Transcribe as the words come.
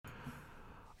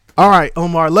All right,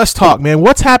 Omar, let's talk, man.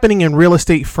 What's happening in real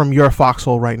estate from your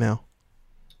foxhole right now?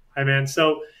 Hi, man.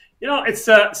 So, it's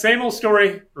the same old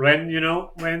story. When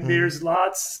Mm, there's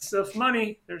lots of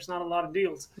money, there's not a lot of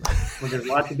deals. When there's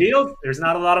lots of deals, there's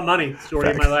not a lot of money. Story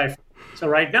of my facts. life. So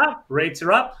right now, rates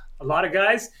are up. A lot of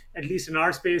guys, at least in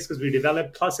our space, because we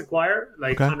develop plus acquire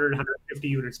like Okay. 100,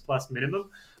 units plus minimum,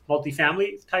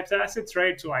 multifamily types assets,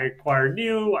 right? So I acquire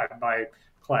new, I buy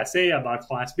Class A, I buy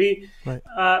Class B. Right.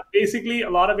 Basically, a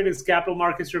lot of it is capital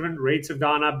markets driven. Rates have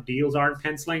gone up, deals aren't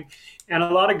penciling. And a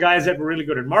lot of guys that were really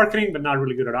good at marketing, but not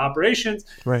really good at operations,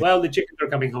 Right. well, the chickens are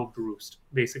coming home to roost,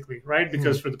 basically, right? Mm,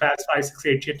 Because for the past 5, 6,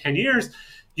 8, 10 years,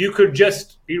 you could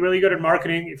just be really good at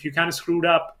marketing. If you kind of screwed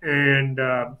up and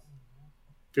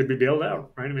could be bailed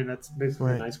out, right? I mean, that's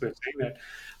basically a right. nice way of saying that.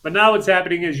 But now what's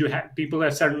happening is people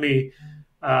have suddenly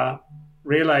uh,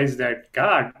 realized that,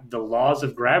 God, the laws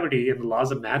of gravity and the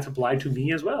laws of math apply to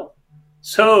me as well.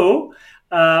 So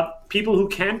people who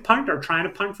can punt are trying to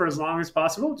punt for as long as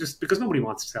possible, just because nobody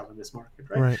wants to sell in this market,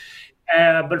 right?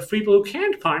 Right. But people who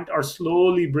can't punt are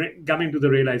slowly coming to the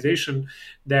realization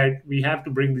that we have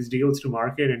to bring these deals to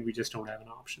market, and we just don't have an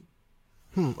option.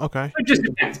 Okay. It just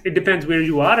depends. It depends where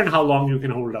you are and how long you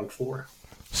can hold out for.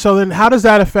 So then, how does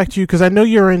that affect you? Because I know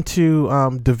you're into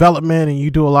development and you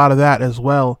do a lot of that as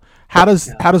well. Yeah.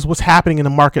 How does what's happening in the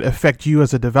market affect you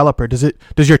as a developer?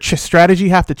 Does your strategy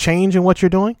have to change in what you're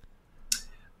doing?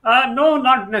 No,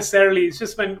 not necessarily. It's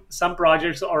just when some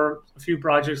projects or a few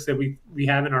projects that we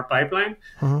have in our pipeline,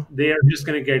 Uh-huh. they are just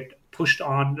going to get pushed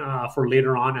on for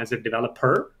later on as a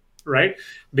developer, right?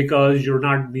 Because you're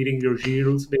not meeting your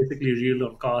yields, basically your yield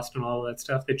on cost and all that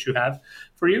stuff that you have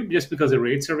for you, just because the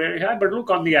rates are very high. But look,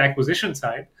 on the acquisition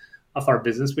side of our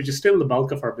business, which is still the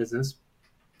bulk of our business,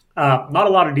 not a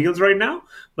lot of deals right now,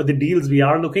 but the deals we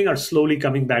are looking are slowly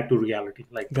coming back to reality.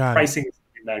 Like the Got it. pricing is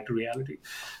coming back to reality.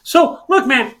 So, look,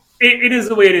 man, it is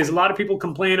the way it is. A lot of people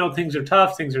complain, oh, things are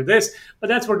tough, things are this, but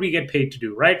that's what we get paid to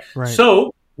do, right? Right.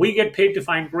 So, we get paid to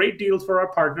find great deals for our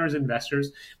partners,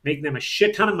 investors, make them a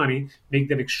shit ton of money, make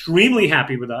them extremely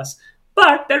happy with us.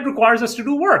 But that requires us to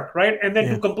do work, right? And then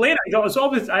Yeah. to complain,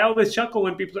 I always chuckle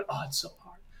when people say, "Oh, it's so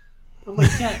hard." I'm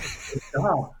like, "Yeah, it's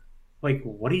hard. Like,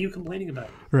 what are you complaining about?"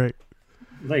 Right.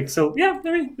 Like, so yeah,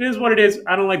 I mean, it is what it is.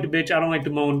 I don't like to bitch. I don't like to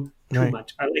moan too Right.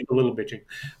 much. I like a little bitching.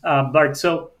 But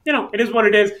so, it is what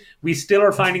it is. We still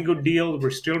are finding good deals. We're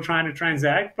still trying to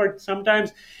transact, but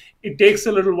sometimes it takes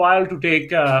a little while to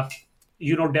take,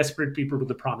 desperate people to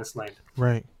the promised land.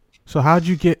 Right. So how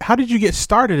did you get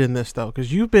started in this though?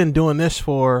 Because you've been doing this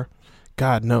for,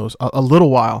 God knows, a little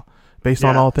while, based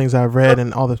on Yeah. all the things I've read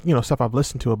and all the stuff I've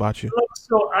listened to about you.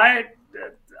 So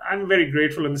I'm very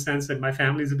grateful in the sense that my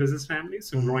family is a business family.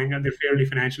 So Hmm. growing up, they're fairly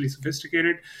financially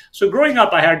sophisticated. So growing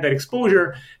up, I had that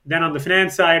exposure. Then on the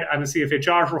finance side, I'm a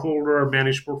CFHR holder,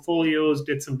 managed portfolios,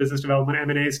 did some business development,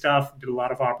 M&A stuff, did a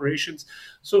lot of operations.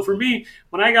 So for me,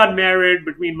 when I got married,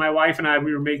 between my wife and I,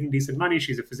 we were making decent money.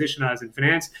 She's a physician, I was in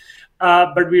finance.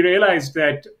 But we realized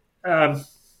that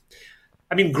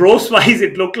gross wise,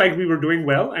 it looked like we were doing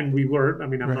well, and we were. I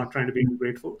mean, I'm Right. not trying to be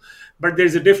ungrateful, but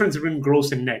there's a difference between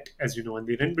gross and net, as you know, and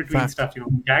the in between Fact. stuff,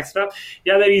 tax stuff.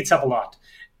 Yeah, that eats up a lot.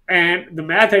 And the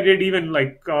math I did even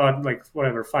like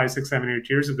whatever 5, 6, 7, 8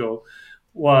 years ago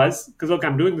was because look,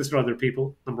 I'm doing this for other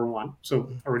people. Number one,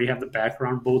 so I already have the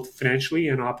background both financially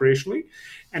and operationally,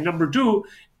 and number two,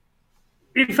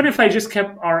 even if I just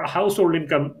kept our household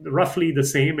income roughly the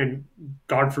same and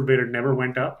God forbid it never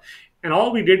went up, and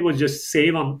all we did was just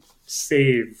save on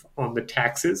the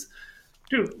taxes,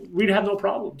 dude, we'd have no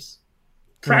problems.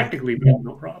 Right. Practically, we'd have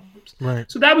no problems. Right.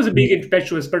 So that was a big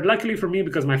impetuous, but luckily for me,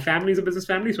 because my family is a business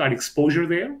family, so I had exposure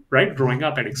there, right? Growing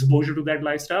up, I had exposure to that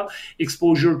lifestyle,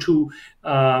 exposure to,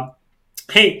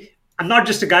 hey, I'm not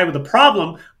just a guy with a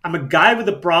problem, I'm a guy with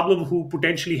a problem who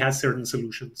potentially has certain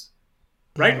solutions,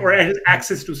 right? Or has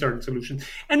access to certain solutions.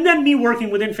 And then me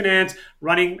working within finance,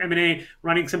 running M&A,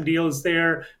 running some deals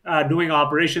there, doing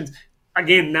operations,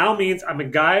 again, now means I'm a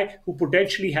guy who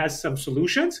potentially has some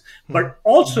solutions, but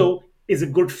also is a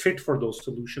good fit for those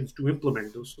solutions to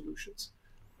implement those solutions,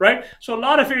 right? So a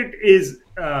lot of it is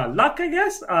luck, I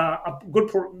guess,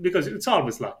 because it's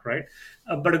always luck, right?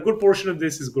 But a good portion of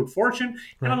this is good fortune,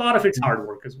 and a Right. lot of it's hard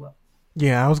work as well.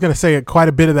 Yeah, I was gonna say quite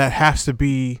a bit of that has to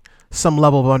be some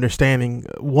level of understanding,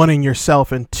 one in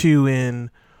yourself and two in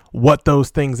what those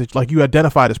things that like you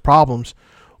identified as problems.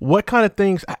 What kind of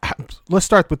things? Let's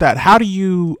start with that. How do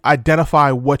you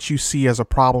identify what you see as a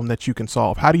problem that you can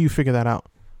solve? How do you figure that out?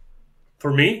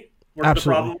 For me, what are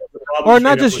Absolutely. the problem Or not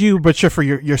straight up just with- you, but for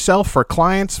yourself, for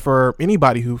clients, for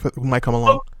anybody who might come along.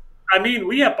 Well, I mean,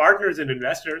 we have partners and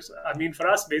investors. I mean, for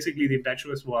us, basically, the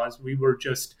impetus was we were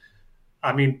just,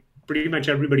 I mean, pretty much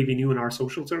everybody we knew in our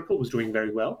social circle was doing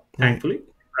very well, Right. thankfully,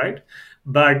 right?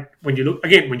 But when you look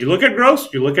again, when you look at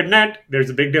gross, you look at net, there's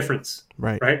a big difference,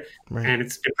 Right. right? Right. And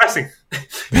it's depressing.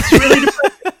 It's really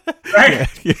depressing, right? Yeah.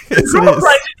 Yes, The it gross is.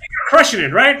 price, you're crushing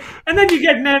it, right? And then you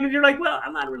get net, and you're like, well,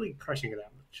 I'm not really crushing it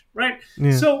that much, right?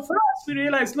 Yeah. So for us, we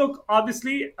realized, look,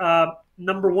 obviously,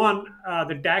 number one,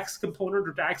 the tax component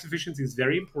or tax efficiency is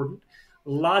very important.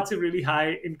 Lots of really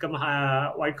high income,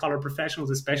 white collar professionals,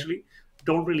 especially,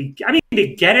 don't really. I mean,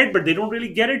 they get it, but they don't really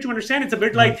get it. To understand, it's a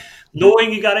bit Right. like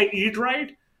knowing you gotta eat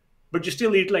right, but you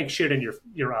still eat like shit, and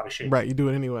you're out of shape. Right. You do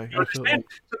it anyway. You Absolutely. understand?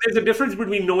 So there's a difference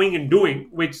between knowing and doing,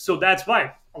 which so that's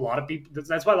why a lot of people.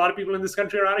 That's why a lot of people in this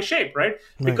country are out of shape, right? Right.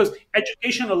 Because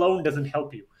education alone doesn't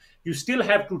help you. You still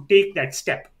have to take that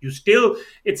step. You still.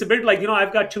 It's a bit like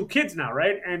I've got 2 kids now,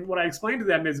 right? And what I explained to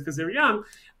them is because they're young,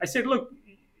 I said, look,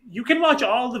 you can watch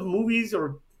all the movies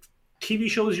or TV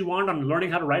shows you want on learning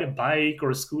how to ride a bike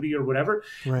or a scooty or whatever,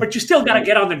 Right. but you still got to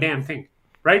get on the damn thing,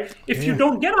 right? If you Yeah.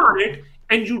 don't get on it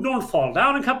and you don't fall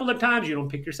down a couple of times, you don't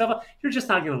pick yourself up, you're just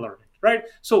not going to learn it, right?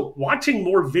 So watching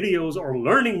more videos or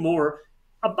learning more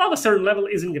above a certain level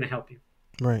isn't going to help you,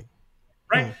 Right.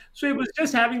 right? So it was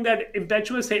just having that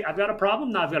impetuous, hey, I've got a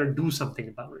problem, now I've got to do something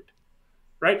about it,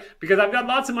 right? Because I've got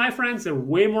lots of my friends, they're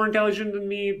way more intelligent than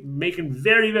me, making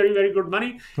very, very, very good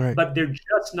money, Right. but they're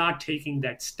just not taking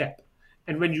that step.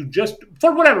 And when you just,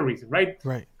 for whatever reason, right?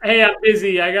 Right. Hey, I'm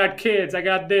busy, I got kids, I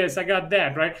got this, I got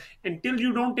that, right? Until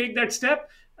you don't take that step,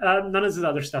 none of this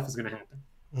other stuff is going to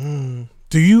happen.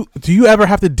 Do you ever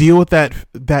have to deal with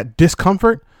that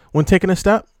discomfort when taking a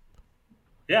step?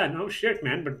 Yeah, no shit,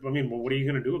 man. But I mean, well, what are you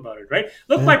going to do about it, right?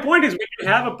 Look, my point is when you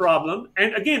have a problem,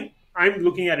 and again, I'm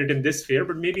looking at it in this sphere,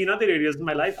 but maybe in other areas in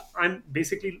my life, I'm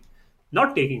basically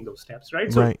not taking those steps,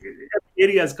 right? So Right. every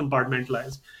area is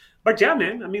compartmentalized. But yeah,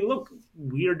 man, I mean, look,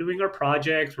 we are doing our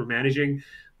projects, we're managing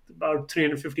about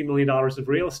 $350 million of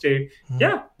real estate.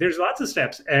 Yeah, there's lots of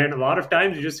steps. And a lot of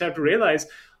times you just have to realize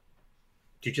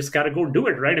you just got to go do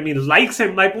it, right? I mean,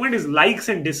 my point is likes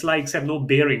and dislikes have no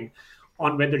bearing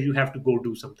on whether you have to go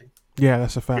do something. Yeah,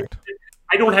 that's a fact.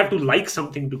 I don't have to like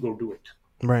something to go do it.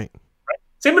 Right.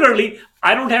 Similarly,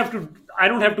 I don't have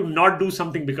to not do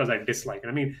something because I dislike it.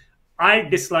 I mean, I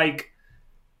dislike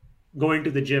going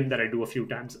to the gym that I do a few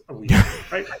times a week,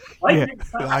 right? Yeah,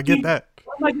 I get that.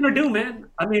 What am I going to do, man?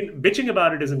 I mean, bitching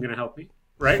about it isn't going to help me,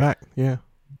 right? Fact. Yeah.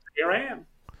 Here I am.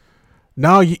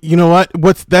 No, you know what?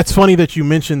 That's funny that you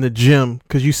mentioned the gym,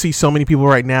 because you see so many people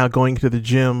right now going to the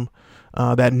gym,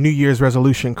 that New Year's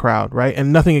resolution crowd, right?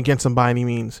 And nothing against them by any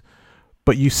means,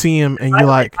 but you see them and you're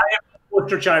like, I am the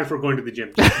poster child for going to the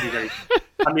gym. Just to be very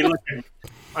I mean, look,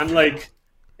 I'm like,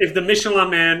 if the Michelin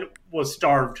man was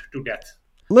starved to death.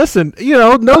 listen,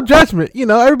 no judgment.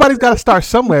 Everybody's got to start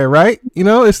somewhere, right?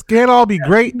 It can't all be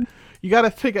great. You got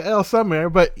to take an L somewhere.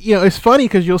 But, it's funny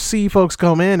because you'll see folks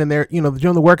come in and they're, doing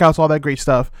the workouts, all that great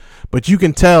stuff. But you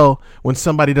can tell when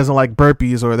somebody doesn't like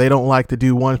burpees or they don't like to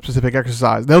do one specific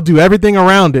exercise. They'll do everything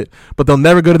around it, but they'll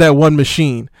never go to that one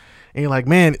machine. And you're like,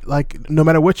 man, like no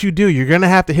matter what you do, you're going to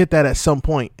have to hit that at some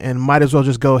point and might as well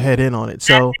just go head in on it.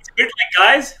 So And it's a bit like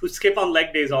guys who skip on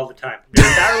leg days all the time. Their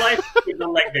entire life skip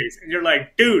on leg days. And you're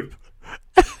like, dude,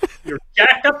 you're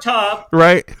jacked up top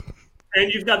right.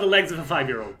 and you've got the legs of a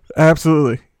 5-year-old.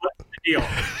 Absolutely. What's the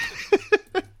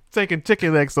deal? Taking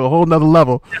chicken legs to a whole nother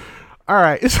level. All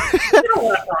right. You know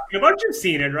what I'm talking about. You've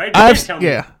seen it, right? You can't tell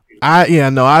me.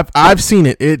 I've seen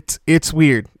it. It's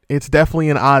weird. It's definitely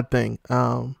an odd thing.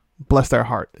 Bless their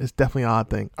heart. It's definitely an odd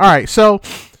thing. All right. So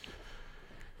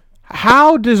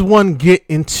how does one get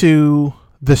into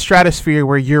the stratosphere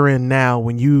where you're in now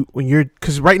when you're,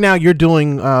 because right now you're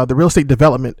doing the real estate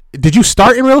development. Did you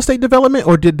start in real estate development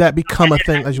or did that become a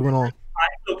thing as you went on?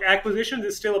 Look, acquisitions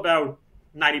is still about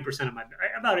 90% of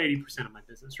about 80% of my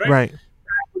business, right? Right.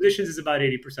 Acquisitions is about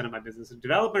 80% of my business, and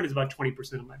development is about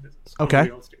 20% of my business. Okay.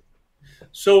 Real estate.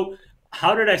 So,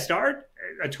 how did I start?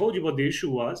 I told you what the issue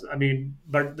was. I mean,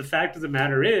 but the fact of the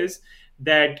matter is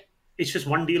that it's just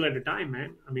one deal at a time,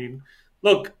 man. I mean,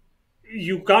 look,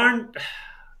 you can't.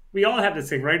 We all have this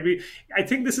thing, right? I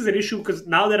think this is an issue because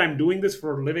now that I'm doing this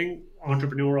for a living,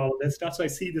 entrepreneur, all of this stuff, so I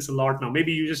see this a lot now.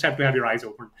 Maybe you just have to have your eyes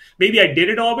open. Maybe I did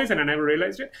it always and I never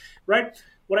realized it, right?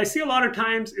 What I see a lot of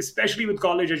times, especially with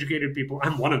college educated people,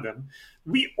 I'm one of them,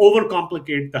 we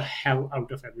overcomplicate the hell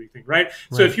out of everything, right?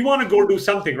 So if you want to go do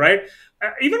something, right?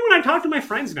 Even when I talk to my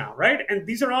friends now, right? And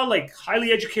these are all like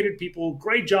highly educated people,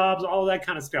 great jobs, all that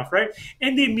kind of stuff, right?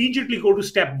 And they immediately go to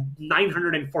step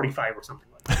 945 or something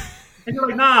like that. And you're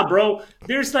like, nah, bro,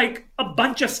 there's like a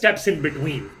bunch of steps in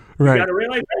between. Right. You got to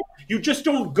realize that. You just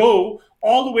don't go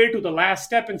all the way to the last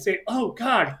step and say, oh,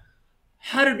 God,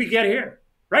 how did we get here?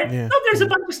 right? Yeah. No, there's a Yeah.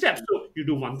 bunch of steps. So you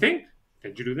do one thing,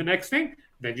 then you do the next thing,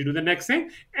 then you do the next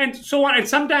thing, and so on. And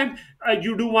sometimes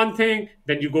you do one thing,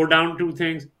 then you go down two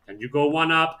things, then you go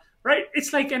one up, right?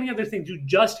 It's like any other thing. You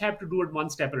just have to do it one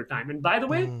step at a time. And by the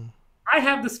way, Mm.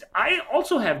 I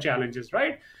also have challenges,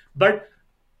 right? But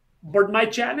my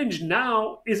challenge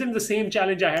now isn't the same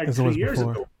challenge I had As it three was years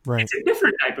before. ago. Right. It's a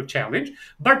different type of challenge.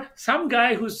 But some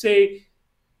guy who's say,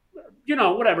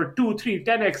 whatever, 2, 3,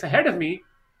 10x ahead of me,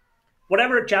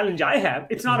 whatever challenge I have,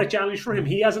 it's not a challenge for him.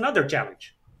 He has another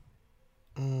challenge,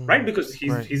 right? Mm. Because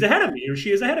Right. he's ahead of me, or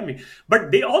she is ahead of me.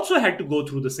 But they also had to go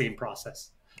through the same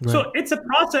process. Right. So it's a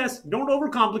process. Don't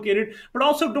overcomplicate it, but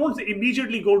also don't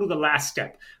immediately go to the last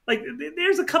step. Like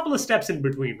there's a couple of steps in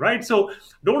between, right? So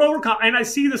don't overcome. And I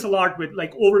see this a lot with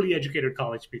like overly educated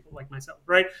college people like myself,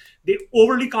 right? They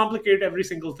overly complicate every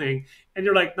single thing, and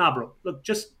you're like, nah, bro. Look,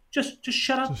 just shut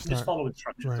up. Just Just start. follow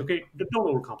instructions, Right. okay? Don't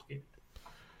overcomplicate it.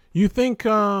 You think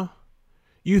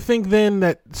then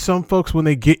that some folks, when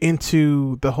they get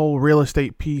into the whole real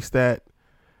estate piece, that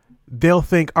they'll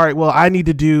think, all right, well, I need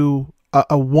to do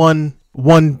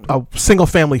a single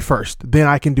family first, then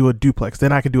I can do a duplex,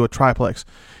 then I can do a triplex.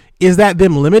 Is that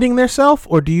them limiting themselves,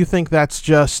 or do you think that's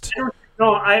just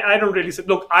No, I don't really.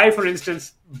 Look, I, for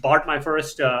instance, bought my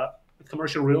first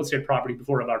commercial real estate property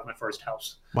before I bought my first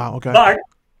house. wow? Okay. But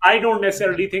I don't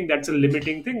necessarily think that's a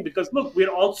limiting thing, because look,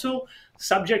 we're also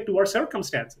subject to our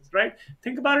circumstances, right?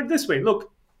 Think about it this way.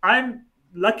 Look, I'm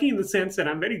lucky in the sense that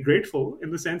I'm very grateful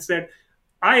in the sense that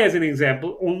I, as an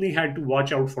example, only had to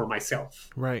watch out for myself.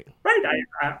 Right. Right?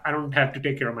 I don't have to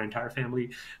take care of my entire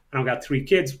family. I don't got 3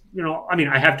 kids. I mean,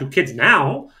 I have 2 kids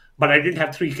now, but I didn't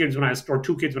have 3 kids or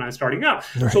 2 kids when I was starting out.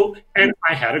 Right. So, and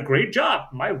I had a great job.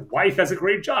 My wife has a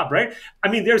great job, right? I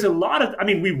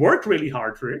mean, we worked really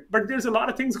hard for it, but there's a lot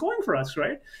of things going for us,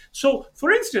 right? So, for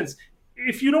instance,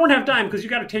 if you don't have time because you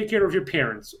got to take care of your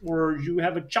parents, or you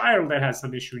have a child that has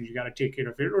some issue and you got to take care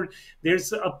of it, or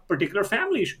there's a particular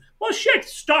family issue, well, shit,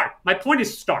 start. My point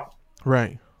is start.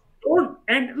 Right.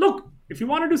 And look, if you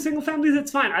want to do single families,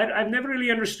 it's fine. I've never really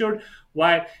understood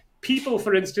why people,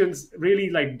 for instance,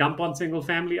 really like dump on single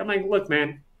family. I'm like, look,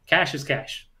 man, cash is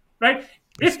cash, right?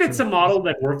 That's If it's true. a model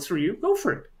that works for you, go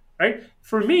for it, right?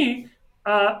 For me,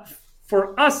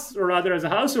 for us, or rather as a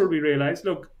household, we realized,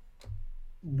 look,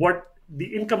 what the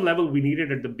income level we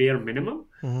needed at the bare minimum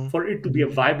Mm-hmm. for it to be a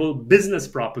viable business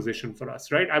proposition for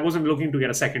us, right? I wasn't looking to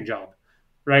get a second job,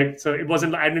 right? So it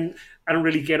wasn't. I don't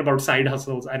really care about side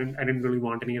hustles. I didn't really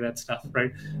want any of that stuff,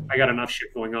 right? I got enough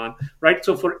shit going on, right?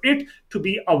 So for it to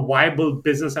be a viable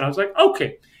business, and I was like,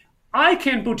 okay, I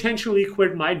can potentially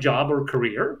quit my job or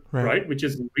career, Right. right? Which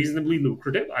is reasonably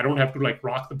lucrative. I don't have to like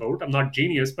rock the boat. I'm not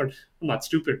genius, but I'm not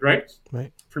stupid, right?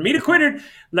 Right. For me to quit it,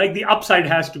 like the upside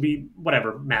has to be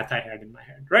whatever math I had in my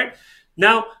head, right?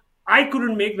 Now, I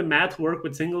couldn't make the math work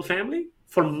with single family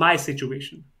for my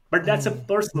situation, but that's a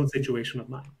personal situation of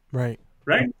mine, Right.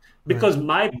 right? Because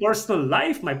my personal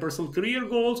life, my personal career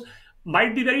goals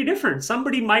might be very different.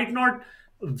 Somebody might not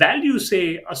value,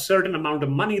 say, a certain amount of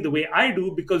money the way I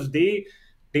do, because they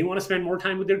want to spend more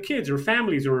time with their kids or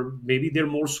families, or maybe they're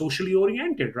more socially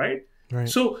oriented, right? Right.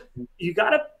 So you got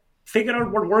to figure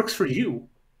out what works for you.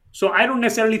 So I don't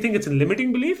necessarily think it's a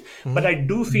limiting belief, but I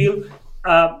do feel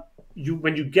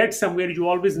when you get somewhere, you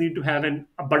always need to have an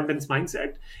abundance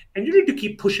mindset, and you need to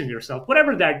keep pushing yourself,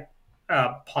 whatever that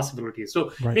possibility is.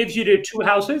 So Right. maybe you did 2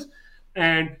 houses,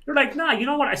 and you're like, nah, you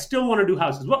know what? I still want to do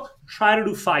houses. Well, try to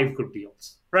do 5 good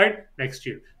deals, right? Next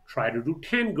year, try to do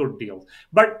 10 good deals,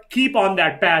 but keep on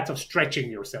that path of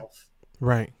stretching yourself.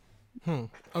 Right.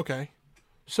 Okay.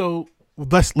 So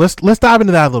let's dive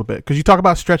into that a little bit, because you talk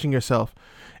about stretching yourself,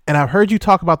 and I've heard you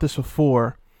talk about this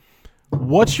before.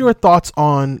 What's your thoughts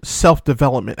on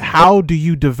self-development? How do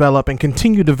you develop and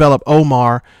continue to develop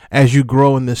Omar as you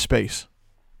grow in this space?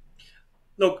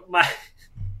 Look,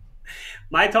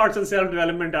 my thoughts on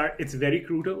self-development are, it's very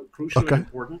crucial Okay. and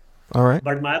important. All right.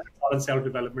 But my other thoughts on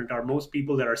self-development are, most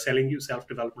people that are selling you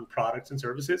self-development products and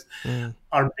services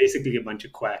are basically a bunch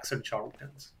of quacks and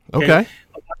charlatans. Okay.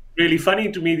 What's really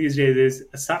funny to me these days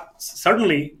is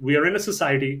suddenly we are in a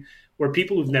society where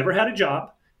people who've never had a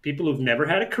job, people who've never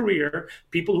had a career,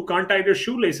 people who can't tie their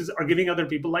shoelaces are giving other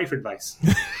people life advice.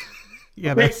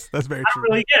 Yeah, Okay? that's very I don't true.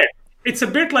 really get it. It's a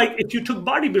bit like if you took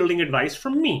bodybuilding advice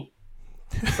from me,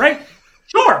 right?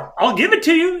 Sure, I'll give it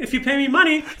to you if you pay me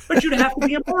money, but you'd have to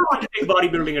be a moron to take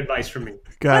bodybuilding advice from me.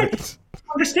 Got right? it.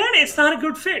 Understand it, it's not a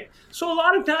good fit. So a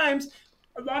lot of times,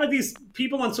 a lot of these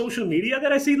people on social media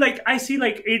that I see like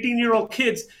 18-year-old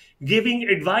kids giving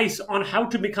advice on how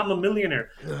to become a millionaire.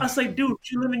 I was like, dude,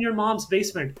 you live in your mom's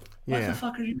basement. What the Yeah.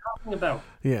 fuck are you talking about?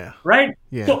 Yeah. Right?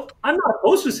 Yeah. So I'm not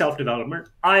opposed to self development.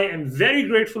 I am very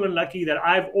grateful and lucky that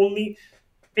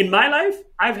in my life,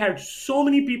 I've had so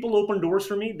many people open doors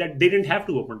for me that they didn't have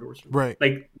to open doors for me. Right.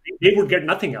 Like they would get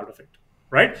nothing out of it.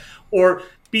 Right? Or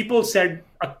people said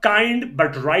a kind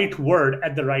but right word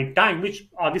at the right time, which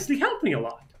obviously helped me a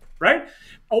lot. Right?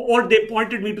 Or they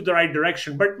pointed me to the right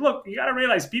direction. But look, you got to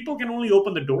realize people can only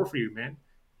open the door for you, man.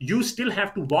 You still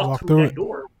have to walk Walk through through that it.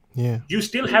 door. Yeah. You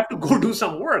still have to go do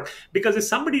some work, because if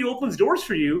somebody opens doors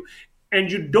for you and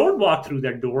you don't walk through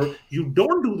that door, you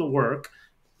don't do the work.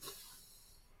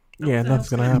 Yeah, What the nothing's hell's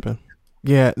gonna going to happen.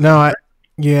 Yeah, no,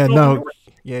 yeah, open no, doors?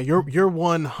 yeah, you're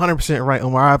 100% right,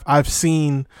 Omar. I've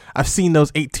seen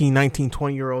those 18, 19,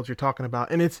 20 year olds you're talking about,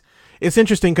 and it's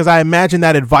interesting because I imagine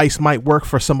that advice might work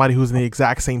for somebody who's in the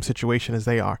exact same situation as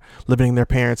they are, living in their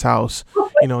parents' house,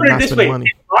 Let's put it not this spending way. money.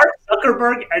 If Mark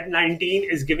Zuckerberg at 19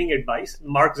 is giving advice,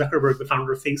 Mark Zuckerberg, the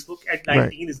founder of Facebook, at Right.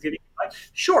 19 is giving advice,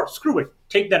 sure, screw it.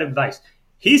 Take that advice.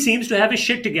 He seems to have his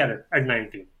shit together at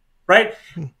 19, right?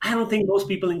 I don't think most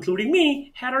people, including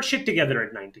me, had our shit together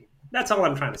at 19. That's all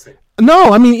I'm trying to say.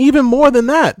 No, I mean even more than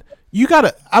that.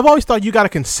 I've always thought you gotta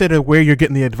consider where you're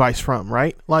getting the advice from,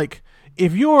 right? Like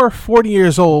if you're 40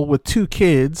 years old with 2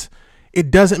 kids, it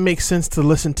doesn't make sense to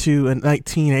listen to a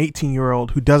 19,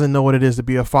 18-year-old who doesn't know what it is to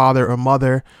be a father or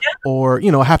mother, or,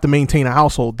 have to maintain a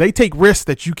household. They take risks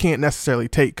that you can't necessarily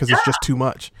take because it's just too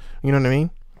much. You know what I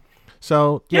mean?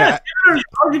 So, Yeah, yeah. similarly,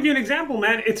 I'll give you an example,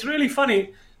 man. It's really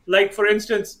funny. Like, for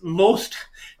instance, most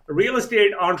real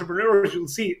estate entrepreneurs, you'll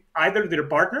see either their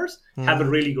partners have a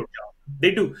really good job.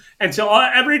 They do. And so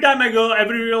every time I go,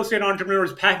 every real estate entrepreneur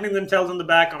is patting themselves on the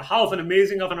back on how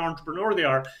amazing of an entrepreneur they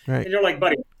are. Right. And you're like,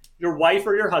 buddy, your wife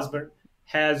or your husband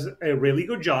has a really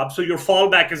good job, so your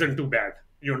fallback isn't too bad.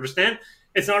 You understand?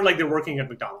 It's not like they're working at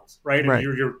McDonald's, right? And Right.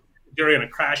 you're going to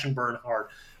crash and burn hard.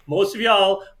 Most of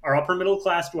y'all are upper middle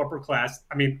class to upper class.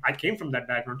 I mean, I came from that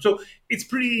background. So it's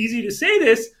pretty easy to say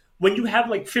this when you have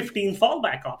like 15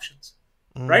 fallback options,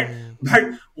 right?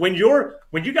 But when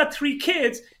you got 3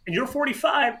 kids and you're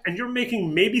 45 and you're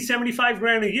making maybe 75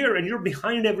 grand a year and you're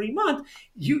behind every month,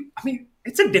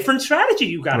 it's a different strategy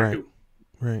you got to Right. do,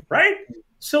 Right. right?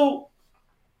 So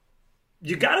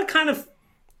you got to kind of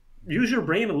use your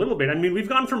brain a little bit. I mean, we've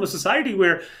gone from a society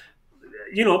where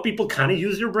people kind of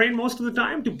use their brain most of the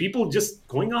time to people just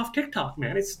going off TikTok,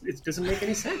 man. It doesn't make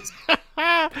any sense.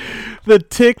 The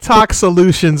TikTok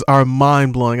solutions are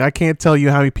mind blowing. I can't tell you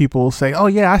how many people will say, "Oh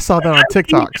yeah, I saw that on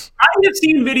TikToks." I have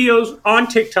seen videos on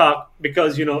TikTok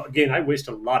because, again, I waste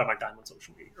a lot of my time on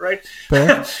social media, right?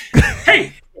 Fair.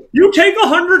 Hey, you take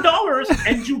 $100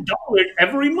 and you double it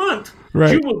every month.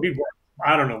 Right. You will be worth,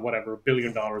 I don't know, whatever, $1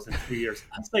 billion in 3 years.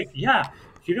 I was like, yeah,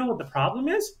 you know what the problem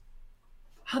is?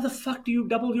 How the fuck do you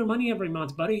double your money every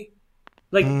month, buddy?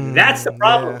 Like, that's the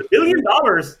problem. yeah. The $1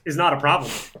 billion is not a problem.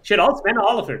 Shit, I'll spend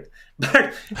all of it.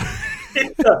 But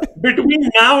it's between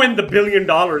now and the $1 billion,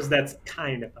 that's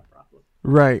kind of a problem.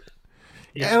 Right.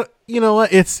 Yeah. And you know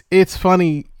what? It's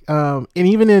funny. And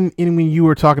even in when you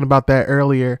were talking about that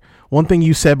earlier, one thing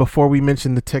you said before we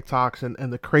mentioned the TikToks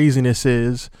and the craziness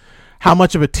is how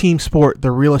much of a team sport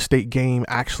the real estate game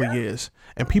actually is.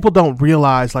 And people don't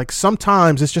realize, like,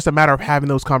 sometimes it's just a matter of having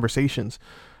those conversations.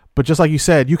 But just like you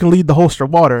said, you can lead the horse to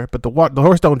water, but the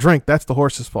horse don't drink. That's the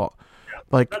horse's fault.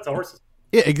 Like, That's a horse's.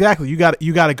 Yeah, exactly. You got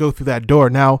to go through that door.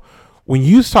 Now, when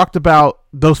you talked about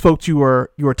those folks you were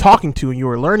talking to and you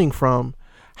were learning from,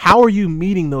 how are you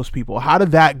meeting those people? How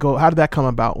did that go? How did that come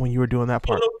about when you were doing that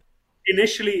part?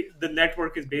 Initially, the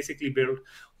network is basically built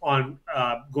on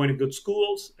going to good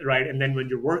schools, right? And then when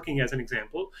you're working, as an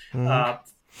example,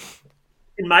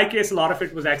 in my case, a lot of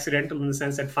it was accidental in the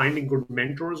sense that finding good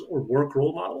mentors or work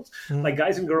role models, like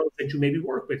guys and girls that you maybe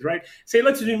work with, right? Say,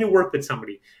 let's assume you work with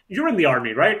somebody. You're in the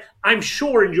Army, right? I'm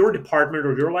sure in your department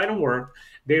or your line of work,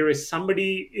 there is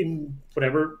somebody in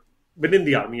whatever, within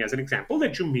the Army, as an example,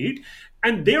 that you meet,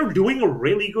 and they're doing a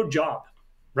really good job.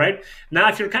 Right? Now,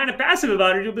 if you're kind of passive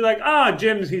about it, you'll be like,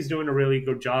 Jim, he's doing a really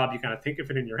good job. You kind of think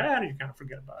of it in your head and you kind of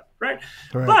forget about it, right?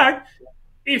 But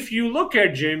if you look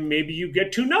at Jim, maybe you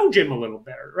get to know Jim a little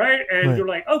better, right? And you're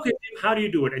like, okay, Jim, how do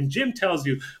you do it? And Jim tells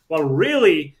you, well,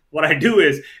 really, what I do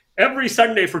is every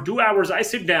Sunday for 2 hours, I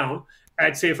sit down,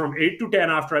 I'd say from 8 to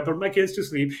 10 after I put my kids to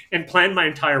sleep, and plan my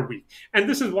entire week. And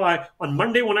this is why on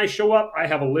Monday when I show up, I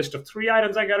have a list of 3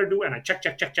 items I got to do, and I check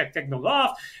those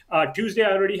off. Tuesday,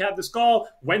 I already have this call.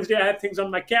 Wednesday, I have things on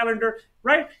my calendar,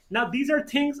 right? Now, these are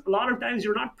things a lot of times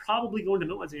you're not probably going to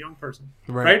know as a young person,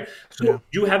 right? So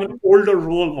you have an older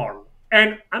role model.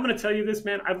 And I'm going to tell you this,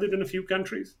 man, I've lived in a few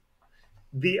countries.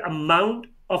 the amount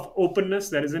of openness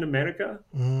that is in America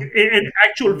and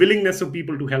actual willingness of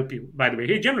people to help you, by the way.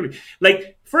 Hey, generally,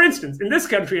 like, for instance, in this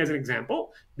country, as an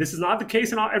example, this is not the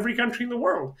case in every country in the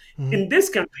world. In this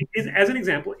country, as an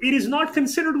example, it is not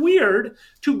considered weird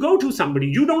to go to somebody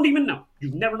you don't even know.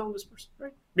 You've never known this person,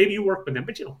 right? Maybe you work with them,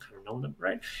 but you don't kind of know them,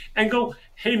 right? And go,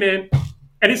 hey, man,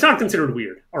 and it's not considered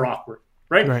weird or awkward,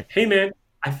 right? Hey, man,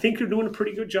 I think you're doing a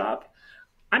pretty good job.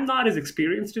 I'm not as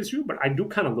experienced as you, but I do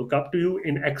kind of look up to you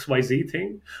in XYZ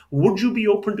thing. Would you be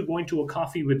open to going to a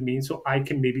coffee with me so I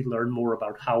can maybe learn more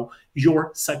about how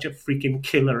you're such a freaking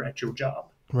killer at your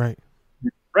job? Right.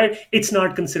 Right? It's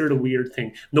not considered a weird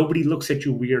thing. Nobody looks at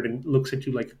you weird and looks at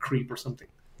you like a creep or something.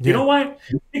 Yeah. You know why?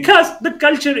 Because the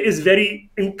culture is very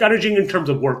encouraging in terms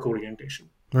of work orientation.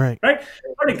 Right. Right?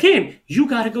 But again, you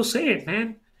got to go say it,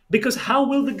 man. Because how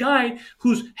will the guy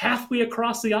who's halfway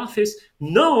across the office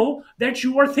know that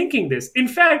you are thinking this? In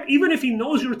fact, even if he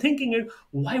knows you're thinking it,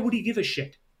 why would he give a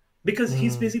shit? Because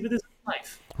he's busy with his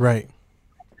life. Right.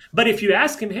 But if you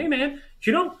ask him, hey, man,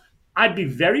 I'd be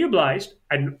very obliged.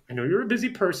 I know you're a busy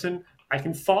person. I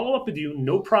can follow up with you.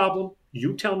 No problem.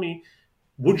 You tell me,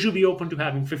 would you be open to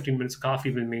having 15 minutes of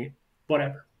coffee with me?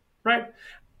 Whatever. Right?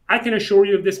 I can assure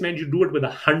you, if this man, you do it with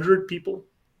 100 people,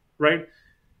 right?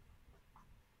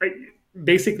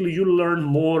 Basically, you learn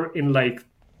more in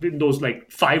those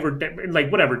 5 or 10,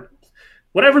 in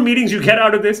whatever meetings you get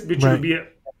out of this, which will be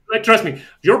trust me,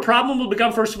 your problem will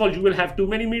become, first of all, you will have too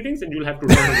many meetings and you'll have to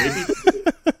run away people.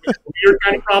 Weird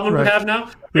kind of problem to have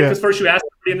now, because first you ask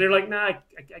somebody and they're like, nah, I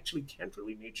actually can't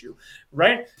really meet you,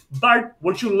 right? But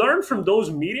what you learn from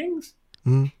those meetings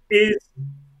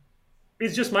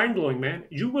is just mind-blowing, man.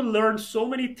 You will learn so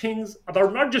many things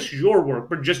about not just your work,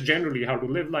 but just generally how to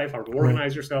live life, how to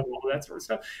organize yourself, all that sort of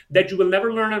stuff, that you will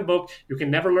never learn on a book, you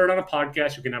can never learn on a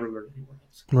podcast, you can never learn anywhere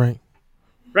else.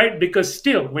 Right? Because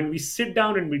still, when we sit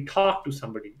down and we talk to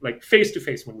somebody, like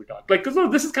face-to-face when we talk, because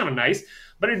this is kind of nice,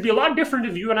 but it'd be a lot different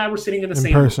if you and I were sitting in the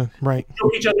same person, room. right?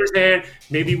 Show each other's hand,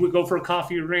 maybe we go for a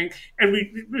coffee or drink, and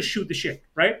we shoot the shit,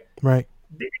 right? Right.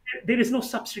 There is no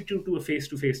substitute to a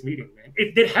face-to-face meeting,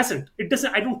 man. There hasn't. It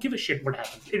doesn't. I don't give a shit what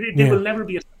happens. There will never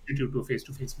be a substitute to a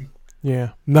face-to-face meeting.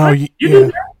 Yeah. No. Right? You do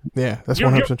that? Yeah. That's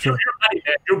 100% true.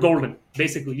 You're golden.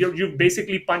 Basically, you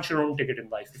basically punch your own ticket in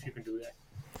life if you can do that.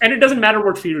 And it doesn't matter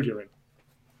what field you're in.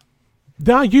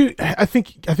 No, I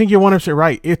think you're 100%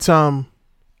 right. It's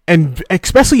and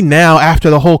especially now after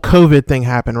the whole COVID thing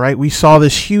happened, right? We saw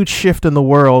this huge shift in the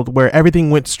world where everything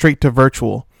went straight to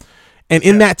virtual. And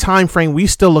in that time frame, we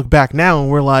still look back now and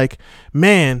we're like,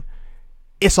 man,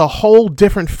 it's a whole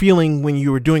different feeling when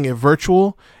you were doing it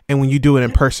virtual and when you do it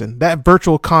in person. That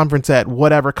virtual conference at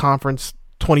whatever conference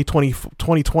 2020,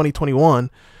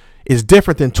 21 is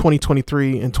different than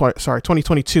 2022 and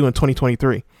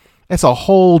 2023. It's a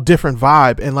whole different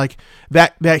vibe. And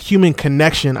that human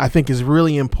connection, I think, is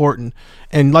really important.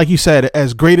 And like you said,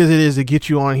 as great as it is to get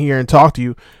you on here and talk to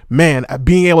you, man,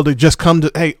 being able to just come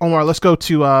to, hey, Omar, let's go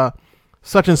to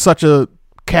such and such a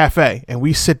cafe and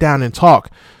we sit down and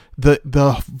talk. The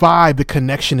vibe, the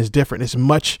connection is different. It's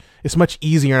much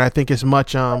easier, and I think it's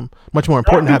much more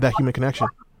important to have that human connection.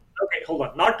 Okay, hold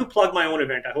on. Not to plug my own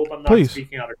event. I hope I'm not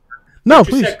speaking out of turn. No,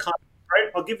 please. Right?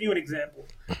 I'll give you an example.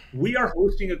 We are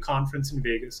hosting a conference in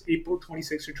Vegas, April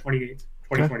 26th or 28th,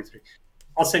 2023. Okay.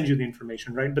 I'll send you the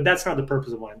information, right? But that's not the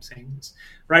purpose of why I'm saying this,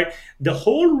 right? The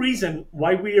whole reason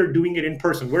why we are doing it in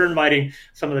person, we're inviting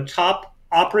some of the top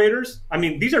operators. I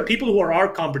mean, these are people who are our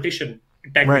competition,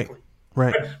 technically.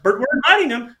 Right. But we're inviting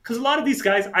them because a lot of these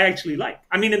guys I actually like.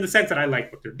 I mean, in the sense that I like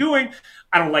what they're doing.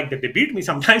 I don't like that they beat me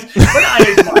sometimes, but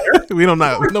I admire. We don't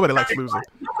know. Nobody likes losing.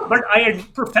 But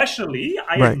professionally,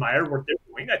 I admire what they're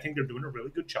doing. I think they're doing a really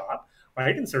good job.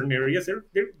 Right? In certain areas, they're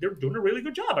doing a really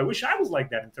good job. I wish I was like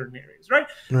that in certain areas. Right?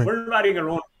 We're inviting our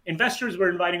own investors.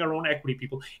 We're inviting our own equity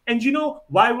people. And you know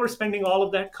why we're spending all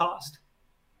of that cost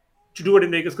to do it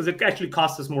in Vegas? Because it actually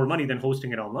costs us more money than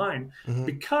hosting it online.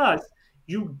 Because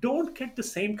you don't get the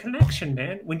same connection,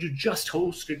 man, when you just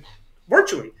host it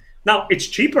virtually. Now, it's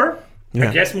cheaper.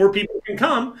 I guess more people can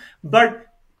come, but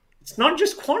it's not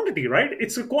just quantity, right?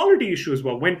 It's a quality issue as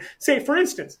well. When, say, for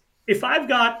instance, if I've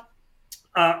got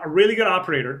a really good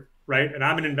operator, right, and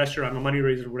I'm an investor, I'm a money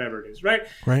raiser, whatever it is, right?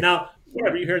 Now,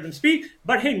 whatever, you hear them speak,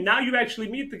 but hey, now you actually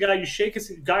meet the guy, you shake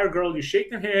his guy or girl, you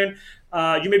shake their hand,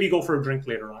 you maybe go for a drink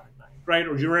later on. Right?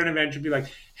 Or you're at an event, you'd be like,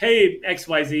 hey,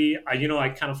 XYZ, I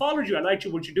kind of followed you. I liked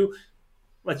you, what you do.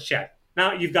 Let's chat.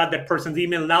 Now you've got that person's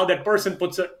email. Now that person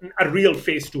puts a real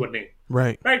face to a name.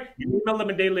 Right? You email them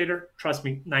a day later. Trust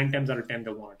me, 9 times out of 10,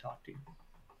 they'll want to talk to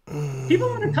you. People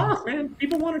want to talk, man.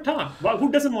 People want to talk. Well,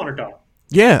 who doesn't want to talk?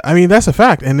 Yeah, I mean that's a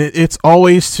fact, and it's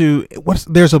always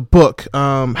there's a book,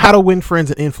 How to Win Friends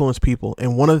and Influence People,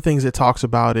 and one of the things it talks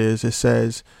about is it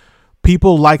says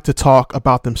people like to talk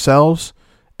about themselves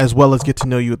as well as get to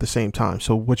know you at the same time.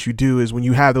 So what you do is when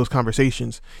you have those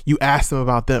conversations, you ask them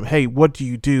about them. Hey, what do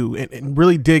you do? And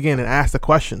really dig in and ask the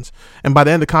questions. And by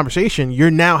the end of the conversation, you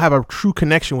now have a true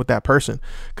connection with that person,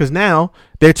 because now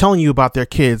they're telling you about their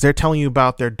kids. They're telling you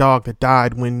about their dog that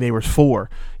died when they were 4.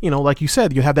 Like you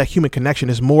said, you have that human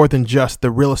connection. Is more than just the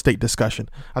real estate discussion.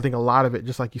 I think a lot of it,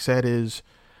 just like you said, is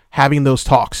having those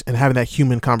talks and having that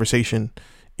human conversation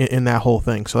in that whole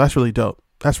thing. So that's really dope.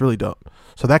 That's really dope.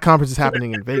 So that conference is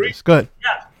happening in Vegas. Good.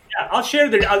 Yeah. I'll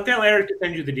tell Eric to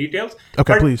send you the details.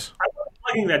 Okay, please. I'm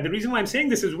plugging that. The reason why I'm saying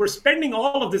this is we're spending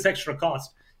all of this extra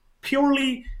cost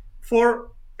purely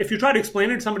for, if you try to explain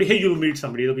it to somebody, hey, you'll meet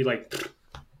somebody, they'll be like,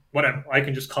 whatever, I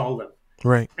can just call them.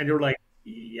 Right. And you're like,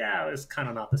 yeah, it's kind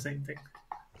of not the same thing.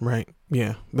 Right.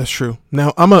 Yeah, that's true.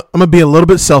 Now I'm gonna be a little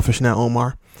bit selfish now,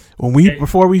 Omar. When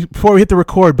before we hit the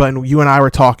record button, you and I were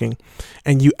talking,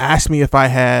 and you asked me if I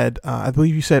had, I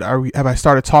believe you said, have I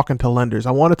started talking to lenders?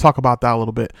 I want to talk about that a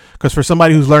little bit, because for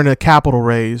somebody who's learning a capital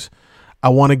raise, I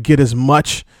want to get as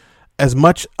much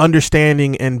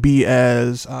understanding and be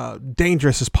as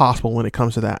dangerous as possible when it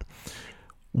comes to that.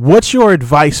 What's your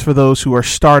advice for those who are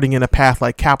starting in a path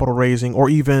like capital raising or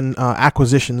even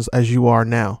acquisitions as you are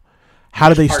now? How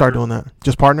do they start doing that?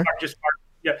 Just partner? Just partner.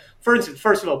 Yeah. For instance,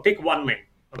 first of all, pick one lane.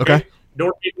 Okay.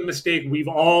 Don't make the mistake we've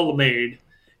all made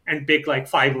and pick like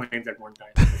 5 lanes at one time.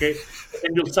 Okay.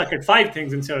 And you'll suck at 5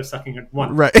 things instead of sucking at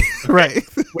one. Right. Okay? Right.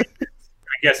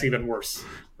 I guess even worse.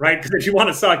 Right? Because if you want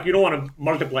to suck, you don't want to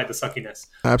multiply the suckiness.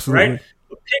 Absolutely. Right?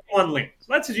 So pick one lane.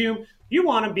 So let's assume you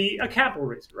want to be a capital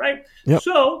raiser, right? Yep.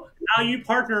 So now you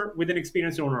partner with an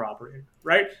experienced owner operator,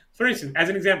 right? For instance, as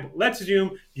an example, let's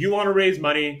assume you want to raise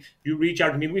money. You reach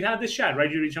out to me. We've had this chat,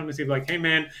 right? You reach out and say like, hey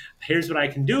man, here's what I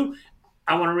can do.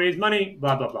 I want to raise money,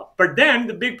 blah, blah, blah. But then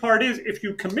the big part is if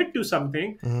you commit to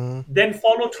something, then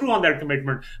follow through on that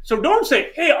commitment. So don't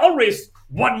say, hey, I'll raise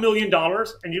 $1 million.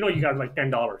 And you got like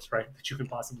 $10, right, that you can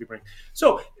possibly bring.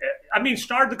 So,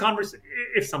 start the conversation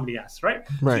if somebody asks, right?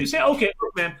 So you say, okay,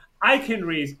 look, man, I can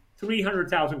raise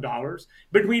 $300,000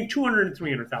 between $200,000 and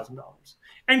 $300,000.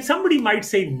 And somebody might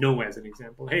say no as an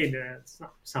example. Hey, it's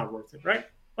not worth it, right?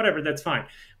 Whatever, that's fine.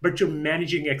 But you're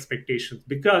managing expectations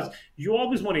because you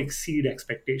always want to exceed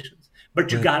expectations.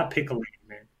 But you got to pick a lane,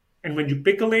 man. And when you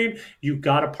pick a lane, you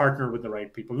got to partner with the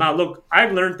right people. Now, look,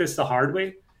 I've learned this the hard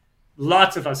way.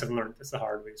 Lots of us have learned this the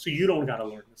hard way. So you don't got to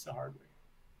learn this the hard way.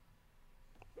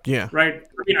 Yeah. Right?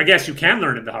 I guess you can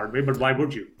learn it the hard way, but why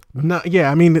would you? No,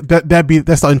 yeah,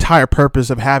 that's the entire purpose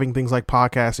of having things like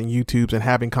podcasts and YouTubes and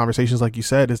having conversations like you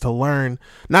said, is to learn,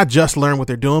 not just learn what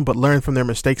they're doing, but learn from their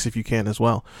mistakes if you can as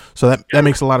well. So that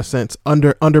makes a lot of sense.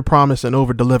 Under promise and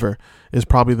over deliver is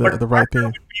probably the right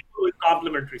thing. People with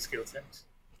complementary skill sets.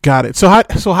 Got it. So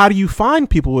how do you find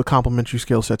people with complementary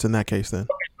skill sets in that case then?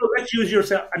 Okay, so let's use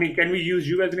yourself. Can we use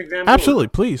you as an example? Absolutely,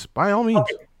 please, by all means.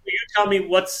 Okay, so you tell me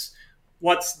what's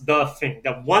the thing,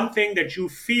 the one thing that you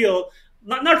feel.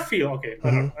 Not feel, okay.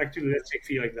 Actually, let's take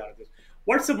feelings out of this.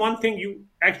 What's the one thing you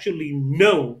actually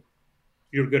know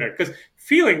you're good at? Because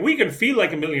we can feel like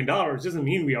 $1 million doesn't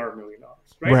mean we are $1 million,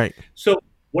 right? Right. So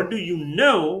what do you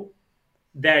know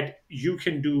that you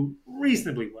can do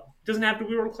reasonably well? It doesn't have to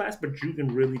be world class, but you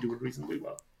can really do it reasonably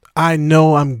well. I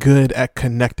know I'm good at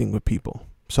connecting with people.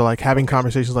 So like having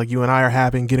conversations like you and I are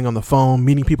having, getting on the phone,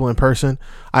 meeting people in person,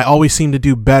 I always seem to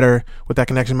do better with that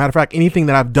connection. Matter of fact, anything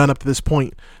that I've done up to this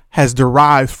point has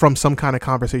derived from some kind of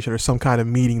conversation or some kind of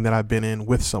meeting that I've been in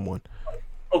with someone.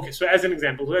 Okay, so as an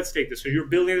example, let's take this. So you're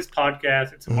building this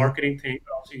podcast. It's a marketing thing,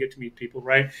 but also you get to meet people,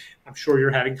 right? I'm sure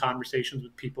you're having conversations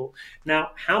with people.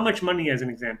 Now, how much money, as an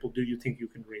example, do you think you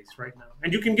can raise right now?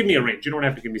 And you can give me a range. You don't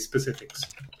have to give me specifics.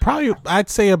 Probably, I'd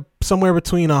say somewhere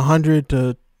between 100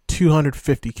 to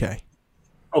 250K.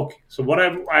 Okay, so what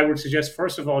I would suggest,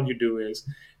 first of all, you do is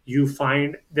you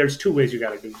find there's 2 ways you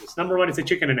got to do this. Number one, it's a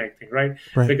chicken and egg thing, right?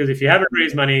 Because if you haven't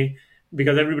raised money,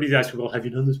 because everybody's asking, well, have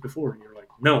you done this before? And you're like,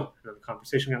 no. And the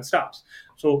conversation kind of stops.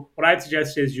 So what I'd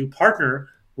suggest is you partner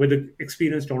with an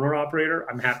experienced owner operator.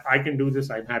 I can do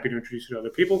this. I'm happy to introduce you to other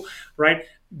people, right?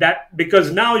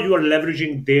 Because now you are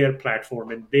leveraging their platform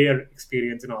and their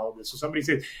experience in all of this. So somebody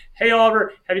says, hey,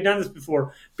 Oliver, have you done this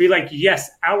before? Be like,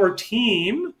 yes, our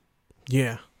team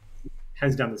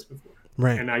has done this before.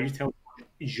 Right. And now you tell me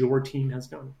your team has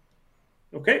done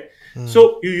it. Okay?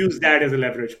 So you use that as a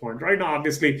leverage point. Right now,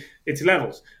 obviously, it's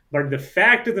levels. But the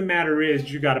fact of the matter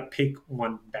is you got to pick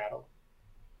one battle.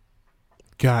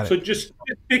 Got it. So just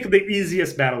pick the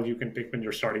easiest battle you can pick when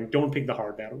you're starting. Don't pick the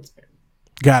hard battles, man.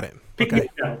 Got it. Pick Okay. easy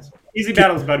battles. Easy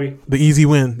battles, buddy. The easy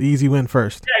win. The easy win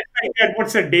first. Yeah,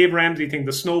 what's that Dave Ramsey thing?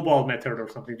 The snowball method or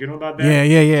something. Do you know about that?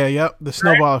 Yeah. Yep. The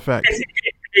snowball effect.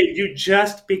 You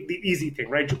just pick the easy thing,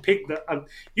 right? You pick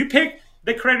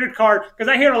the credit card, because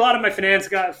I hear a lot of my finance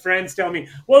friends tell me,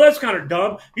 well, that's kind of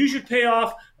dumb. You should pay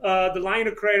off the line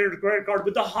of credit card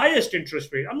with the highest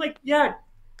interest rate. I'm like, yeah,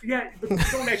 but you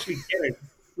don't actually get it.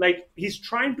 Like, he's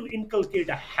trying to inculcate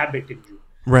a habit in you.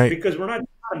 Right. Because we're not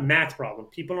a math problem.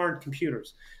 People aren't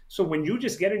computers. So when you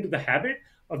just get into the habit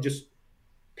of just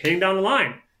paying down the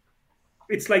line,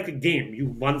 it's like a game. You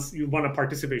won a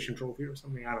participation trophy or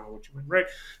something. I don't know what you meant, right?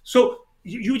 So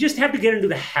you just have to get into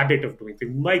the habit of doing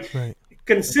things. Like,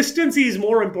 consistency is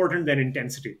more important than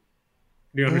intensity.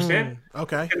 Do you understand?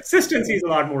 Okay. Consistency is a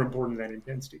lot more important than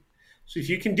intensity. So if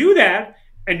you can do that,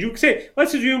 and you say,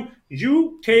 let's assume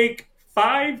you take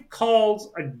 5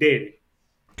 calls a day,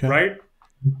 right?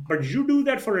 But you do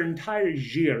that for an entire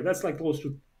year. That's like close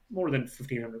to more than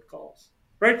 1,500 calls,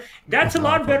 right? That's a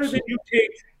lot better than you take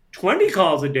 20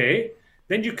 calls a day.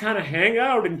 Then you kind of hang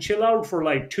out and chill out for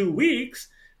like 2 weeks.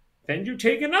 Then you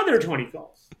take another 20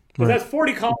 calls. Because that's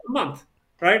 40 calls a month,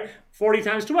 right? 40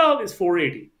 times 12 is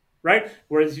 480, right?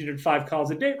 Whereas you did 5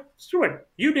 calls a day. Screw it.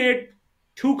 You did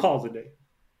 2 calls a day,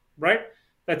 right?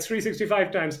 That's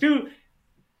 365 times 2.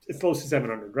 It's close to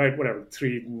 700, right? Whatever,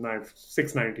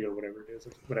 690 or whatever it is,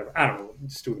 or whatever. I don't know.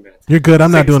 Just do the math. You're good.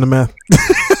 I'm not doing the math.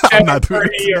 I'm not doing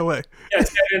it. No way. Yeah,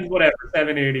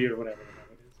 780 or whatever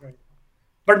it is, right?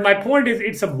 But my point is,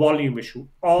 it's a volume issue.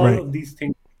 All of these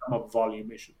things become a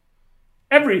volume issue.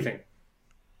 Everything.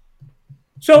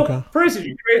 So, for instance,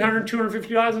 you create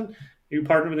 250,000. You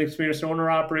partner with an experienced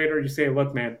owner-operator. You say,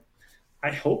 look, man,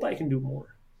 I hope I can do more.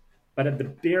 But at the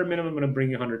bare minimum, I'm going to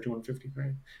bring you 100, 250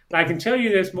 grand. Now, I can tell you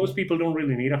this, most people don't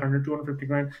really need 100, 250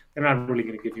 grand. They're not really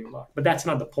going to give you a lot. But that's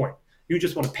not the point. You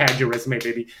just want to pad your resume,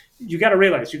 baby. You got to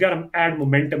realize, you got to add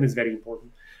momentum is very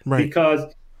important. Right.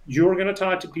 Because you're going to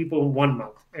talk to people in 1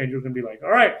 month, and you're going to be like,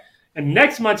 all right. And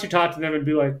next month, you talk to them and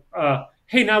be like,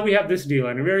 hey, now we have this deal.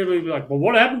 And invariably be like, well,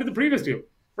 what happened to the previous deal?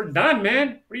 We're done,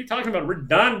 man. What are you talking about? We're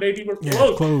done, baby. We're closed.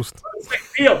 Yeah, closed.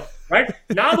 Deal, right?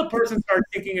 Now the person starts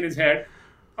thinking in his head,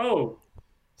 oh,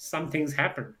 some things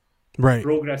happen. Right.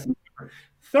 Progress.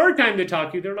 Third time they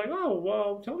talk to you, they're like, oh,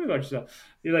 well, tell me about yourself.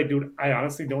 You're like, dude, I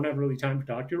honestly don't have really time to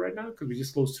talk to you right now because we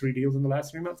just closed 3 deals in the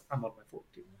last 3 months. I'm on my 4th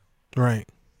deal now. Right.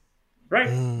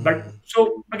 Right. But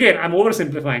so, again, I'm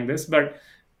oversimplifying this, but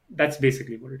that's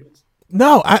basically what it is.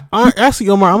 No, I actually,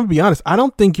 Omar, I'm going to be honest. I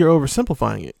don't think you're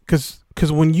oversimplifying it because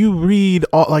when you read,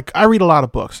 I read a lot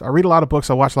of books. I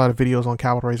watch a lot of videos on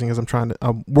capital raising as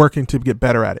I'm working to get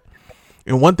better at it.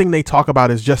 And one thing they talk about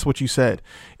is just what you said,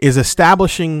 is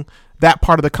establishing that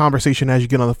part of the conversation as you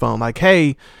get on the phone. Like,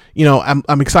 hey,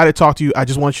 I'm excited to talk to you. I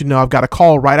just want you to know I've got a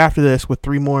call right after this with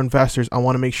 3 more investors. I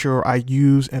want to make sure I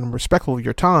use and am respectful of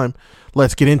your time.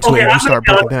 Let's get into it and we start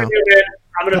breaking down.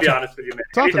 I'm going to be honest with you,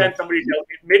 man. Anytime somebody tells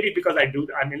me, maybe because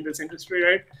I'm in this industry,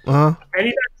 right?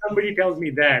 Anytime somebody tells me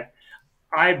that,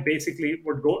 I basically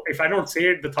would go, if I don't say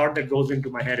it, the thought that goes into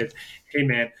my head is, hey,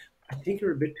 man, I think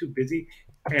you're a bit too busy.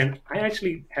 And I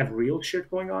actually have real shit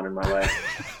going on in my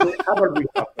life. So how about we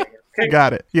talk about it? Okay?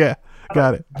 Got it. Yeah,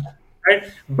 got it. Right?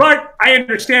 But I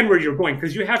understand where you're going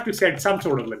because you have to set some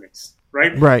sort of limits,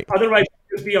 right? Right. Otherwise,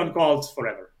 you'll just be on calls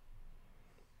forever.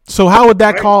 So how would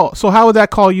that call? So how would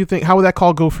that call? You think? How would that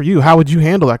call go for you? How would you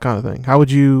handle that kind of thing? How would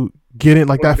you get in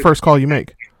that first call you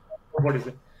make? What is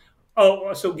it?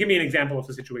 Oh, so give me an example of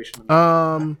the situation.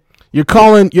 You're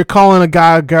calling a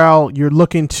guy or girl. You're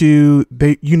looking to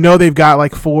they've got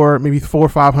like 400 or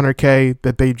 500K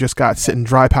that they just got sitting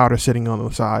dry powder sitting on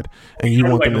the side, and you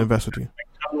want them to invest with you.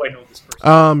 How do I know this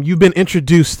person? You've been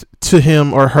introduced to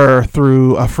him or her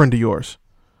through a friend of yours.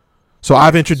 So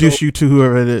I've introduced you to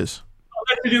whoever it is.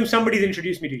 Let's assume somebody's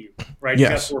introduced me to you, right?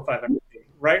 Yes. You got 400 or 500K,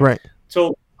 right? Right.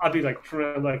 So I'll be like,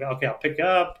 okay, I'll pick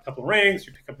up a couple of rings.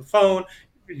 You pick up the phone.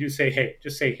 You say, hey,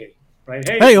 just say hey, right?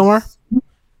 Hey, Omar.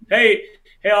 Hey,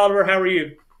 Oliver, how are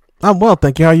you? I'm well,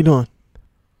 thank you. How you doing?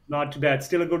 Not too bad.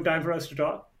 Still a good time for us to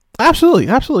talk? Absolutely.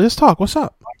 Let's talk. What's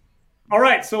up? All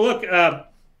right. So look,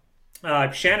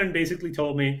 Shannon basically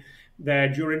told me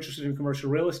that you're interested in commercial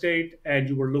real estate and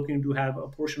you were looking to have a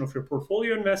portion of your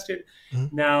portfolio invested.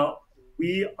 Mm-hmm. Now,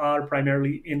 we are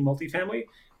primarily in multifamily,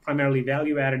 primarily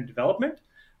value-added development.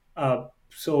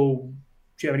 So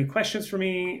do you have any questions for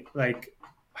me? Like,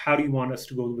 how do you want us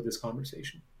to go with this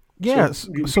conversation? Yes.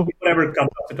 So whatever comes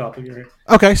off the top of your head.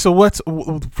 Okay. So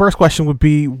first question would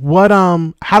be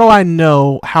how do I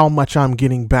know how much I'm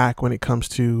getting back when it comes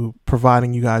to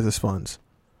providing you guys as funds?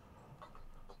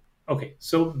 Okay,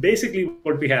 so basically,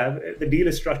 what we have, the deal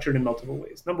is structured in multiple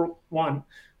ways. Number one,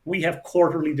 we have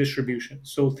quarterly distribution.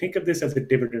 So think of this as a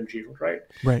dividend yield, right?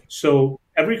 Right. So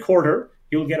every quarter,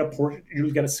 you'll get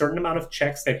a certain amount of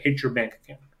checks that hit your bank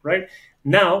account, right?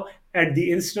 Now, at the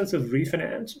instance of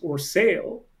refinance or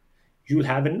sale, you'll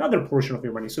have another portion of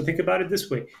your money. So think about it this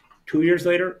way. 2 years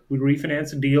later, we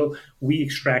refinance a deal, we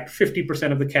extract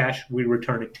 50% of the cash, we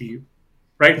return it to you,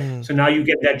 right? Mm, So now you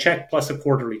get that check plus a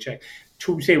quarterly check.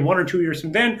 To say 1 or 2 years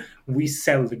from then, we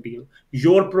sell the deal.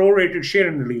 Your prorated share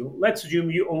in the deal, let's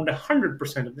assume you owned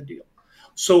 100% of the deal.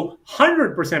 So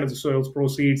 100% of the sales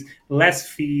proceeds, less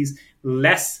fees,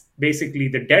 less basically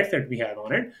the debt that we have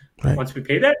on it. right. Once we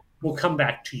pay that, will come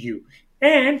back to you.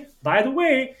 And by the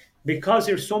way, because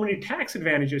there's so many tax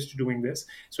advantages to doing this.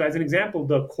 So as an example,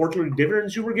 the quarterly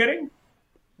dividends you were getting,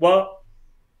 well,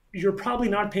 you're probably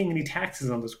not paying any taxes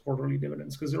on those quarterly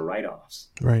dividends because they're write-offs,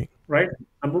 Right. right?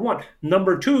 Number one.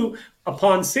 Number two,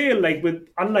 upon sale, like with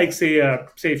unlike say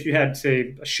if you had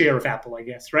say a share of Apple, I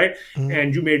guess, right, Mm,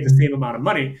 and you made the same amount of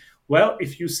money, well,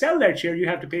 if you sell that share, you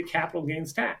have to pay capital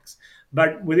gains tax.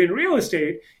 But within real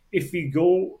estate, if we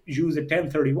go use a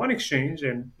 1031 exchange,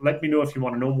 and let me know if you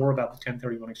want to know more about the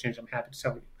 1031 exchange, I'm happy to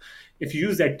tell you. If you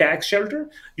use that tax shelter,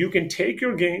 you can take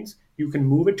your gains, you can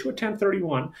move it to a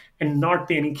 1031 and not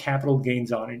pay any capital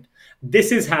gains on it.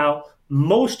 This is how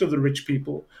most of the rich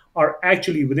people are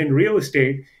actually within real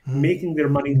estate mm. making their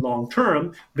money long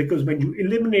term, because when you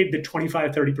eliminate the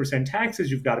 25-30% taxes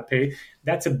you've got to pay,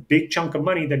 that's a big chunk of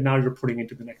money that now you're putting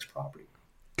into the next property.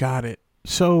 Got it.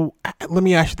 So let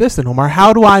me ask you this then, Omar.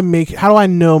 How do I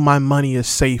know my money is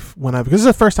safe because this is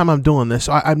the first time I'm doing this.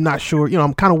 So I'm not sure,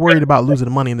 I'm kind of worried about losing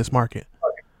the money in this market.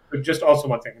 Okay. So just also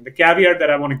one thing. The caveat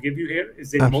that I want to give you here is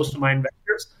that Absolutely. most of my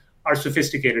investors are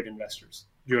sophisticated investors.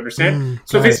 Do you understand? Got it.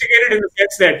 Sophisticated in the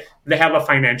sense that they have a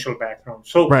financial background.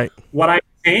 So Right. what I'm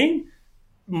saying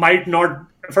might not,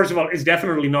 first of all, is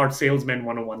definitely not salesman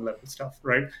 101 level stuff,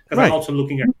 right? Because Right. I'm also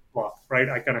looking at the clock, right?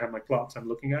 I kind of have my clocks, I'm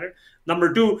looking at it.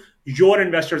 Number two, your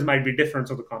investors might be different,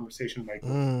 so the conversation might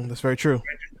go. That's very true.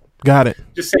 Got it.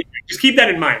 Just keep that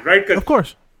in mind, right? Because Of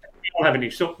course. we all have a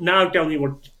niche. So now tell me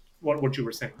what you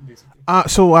were saying, basically.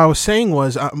 So what I was saying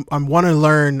was I want to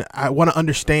learn. I want to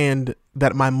understand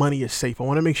that my money is safe. I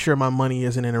want to make sure my money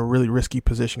isn't in a really risky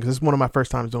position because it's one of my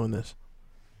first times doing this.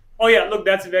 Oh yeah, look,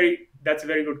 that's a very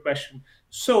good question.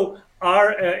 So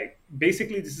our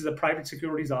basically this is a private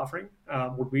securities offering.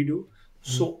 What we do.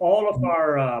 So all of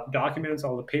our documents,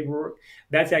 all the paperwork,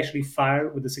 that's actually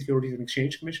filed with the Securities and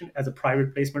Exchange Commission as a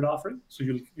private placement offering. So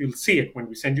you'll see it when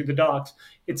we send you the docs.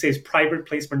 It says private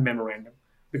placement memorandum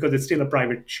because it's still a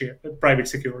private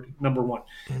security. Number one.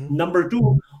 Mm-hmm. Number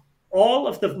two, all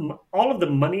of the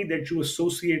money that you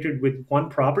associated with one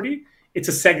property, it's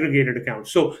a segregated account.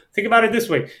 So think about it this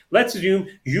way. Let's assume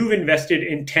you've invested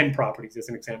in 10 properties as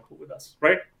an example with us,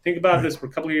 right? Think about this for a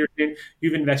couple of years in,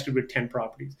 you've invested with 10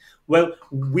 properties. Well,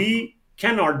 we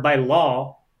cannot by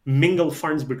law mingle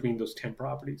funds between those 10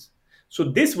 properties. So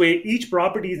this way, each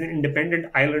property is an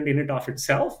independent island in and of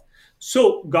itself.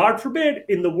 So God forbid,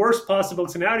 in the worst possible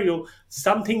scenario,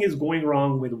 something is going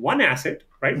wrong with one asset,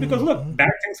 right? Because look,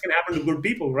 bad things can happen to good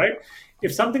people, right?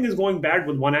 If something is going bad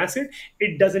with one asset,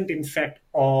 it doesn't infect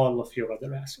all of your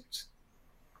other assets.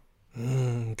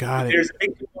 Got it. There's a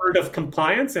big world of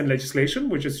compliance and legislation,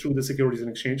 which is through the Securities and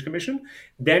Exchange Commission.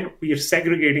 Then we are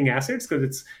segregating assets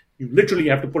because you literally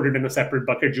have to put it in a separate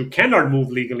bucket. You cannot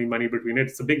move legally money between it.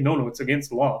 It's a big no-no. It's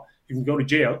against the law. You can go to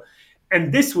jail.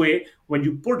 And this way, when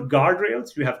you put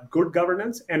guardrails, you have good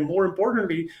governance. And more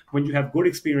importantly, when you have good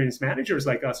experienced managers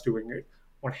like us doing it,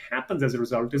 what happens as a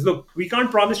result is, look, we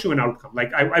can't promise you an outcome.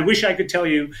 Like I wish I could tell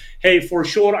you, hey, for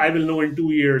sure, I will know in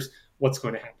 2 years what's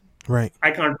going to happen. Right.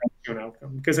 I can't promise you an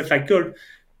outcome because if I could,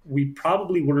 we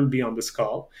probably wouldn't be on this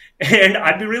call and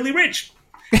I'd be really rich,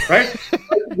 right?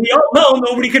 We all know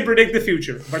nobody can predict the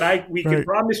future, but we can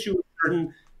promise you a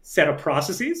certain set of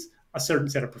processes, a certain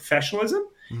set of professionalism,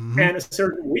 and a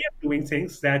certain way of doing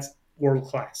things that's world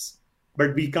class.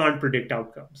 But we can't predict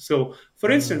outcomes. So, for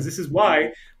instance, this is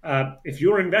why if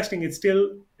you're investing, it's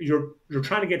still you're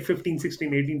trying to get 15,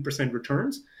 16, 18%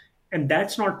 returns, and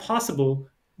that's not possible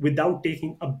without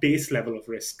taking a base level of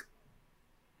risk.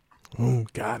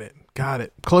 Got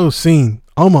it. Close scene.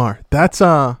 Omar, that's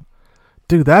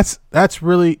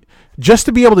really, just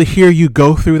to be able to hear you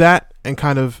go through that and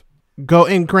kind of go,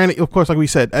 and granted, of course, like we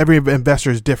said, every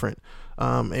investor is different.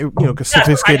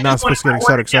 Sophisticated, not sophisticated, et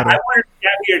cetera, et cetera. I wanted to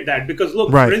caveat that because, look,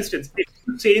 for instance, if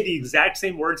you say the exact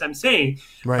same words I'm saying,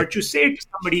 but you say it to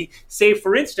somebody, say,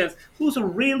 for instance, who's a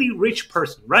really rich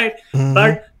person, right?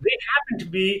 But they happen to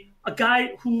be a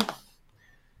guy who,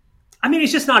 I mean,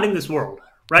 he's just not in this world,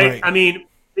 right? Right. I mean,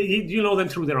 you know them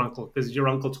through their uncle because your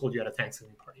uncle told you at a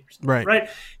Thanksgiving party or something, Right. right?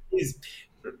 He's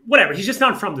whatever. He's just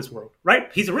not from this world, right?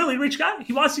 He's a really rich guy.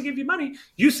 He wants to give you money.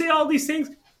 You say all these things,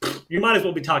 you might as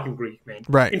well be talking Greek, man.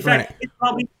 Right. In Right. fact,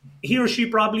 he or she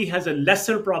probably has a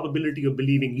lesser probability of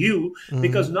believing you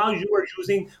because now you are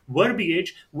using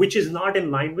verbiage which is not in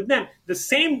line with them. The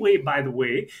same way, by the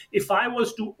way, if I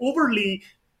was to overly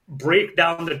break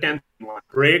down the 10th one,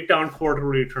 break down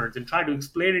quarterly returns, and try to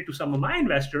explain it to some of my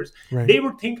investors, Right. they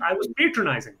would think I was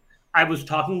patronizing. I was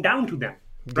talking down to them,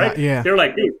 right? Yeah. They're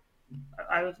like, dude,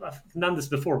 I've done this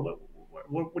before.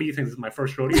 What do you think? This is my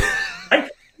first rodeo, right?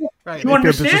 Right. You They feel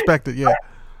understand? disrespected. Yeah.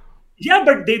 Yeah,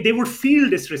 but they would feel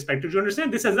disrespected. You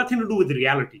understand? This has nothing to do with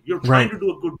reality. You're trying Right. to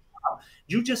do a good job.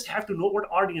 You just have to know what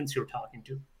audience you're talking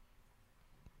to.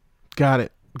 Got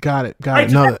it. Got it. Got Right?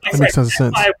 it. So No, that's that makes tons of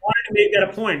sense. why I wanted to make that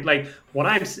a point. Like what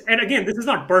and again, this is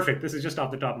not perfect. This is just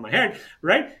off the top of my head,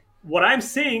 right? What I'm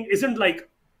saying isn't like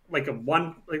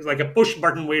a push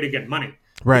button way to get money,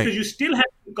 Right. because you still have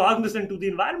to be cognizant to the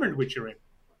environment which you're in.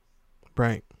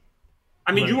 Right.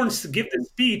 I mean, Right. you wouldn't give this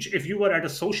speech if you were at a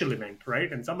social event, right?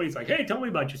 And somebody's like, "Hey, tell me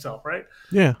about yourself," right?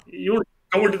 Yeah. You wouldn't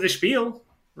go into the spiel,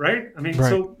 right? I mean, Right.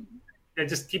 so yeah,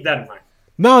 just keep that in mind.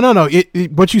 No.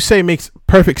 What you say makes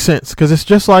perfect sense because it's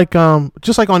just like on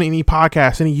any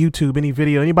podcast, any YouTube, any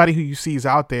video, anybody who you see is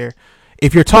out there.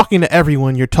 If you're talking to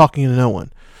everyone, you're talking to no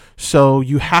one. So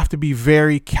you have to be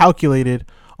very calculated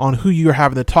on who you're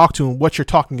having to talk to and what you're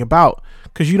talking about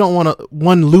because you don't want to,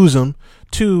 one, lose them,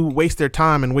 two, waste their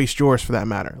time and waste yours for that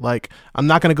matter. Like, I'm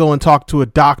not going to go and talk to a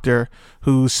doctor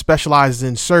who specializes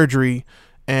in surgery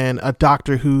and a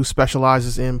doctor who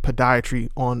specializes in podiatry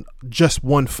on just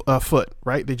one foot,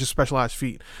 right? They just specialize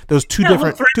feet. Those two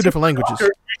different languages. Doctors,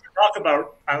 we should talk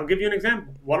about. I'll give you an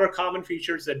example. What are common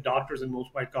features that doctors and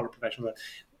most white collar professionals have?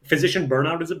 Physician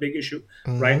burnout is a big issue,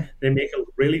 right? They make a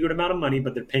really good amount of money,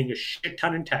 but they're paying a shit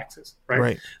ton in taxes,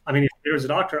 right? I mean, if there's a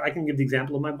doctor, I can give the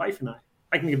example of my wife and I.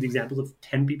 I can give the examples of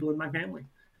 10 people in my family.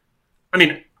 I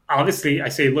mean, obviously, I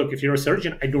say, look, if you're a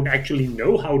surgeon, I don't actually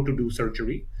know how to do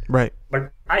surgery. Right.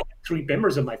 But I have 3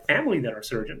 members of my family that are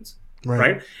surgeons, Right.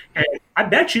 right? And I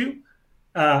bet you,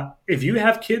 if you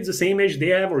have kids the same age they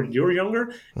have or you're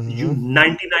younger, you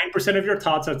 99% of your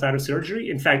thoughts outside of surgery,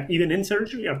 in fact, even in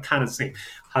surgery, are kind of the same.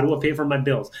 How do I pay for my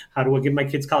bills? How do I give my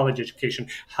kids college education?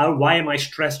 Why am I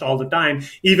stressed all the time,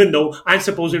 even though I'm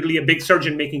supposedly a big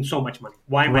surgeon making so much money?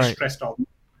 Why am I stressed all the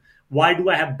time? Why do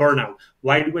I have burnout?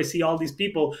 Why do I see all these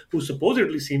people who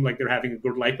supposedly seem like they're having a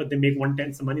good life, but they make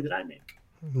 1/10 the money that I make?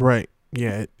 Right.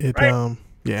 Yeah. Right?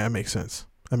 Yeah, that makes sense.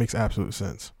 That makes absolute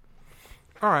sense.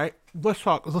 All right. Let's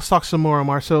talk some more,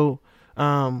 Omar. So,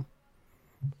 man,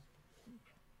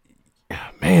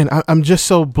 I'm just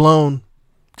so blown.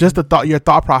 Just your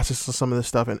thought process of some of this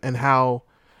stuff and how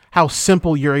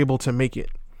simple you're able to make it.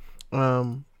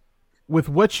 With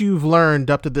what you've learned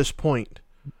up to this point,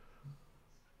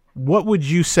 what would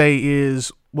you say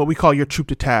is what we call your troop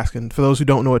to task? And for those who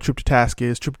don't know what troop to task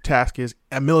is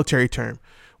a military term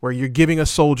where you're giving a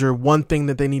soldier one thing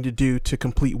that they need to do to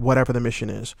complete whatever the mission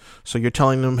is. So you're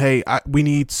telling them, hey, we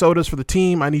need sodas for the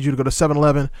team. I need you to go to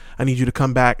 7-Eleven. I need you to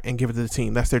come back and give it to the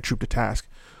team. That's their troop to task.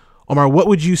 Omar, what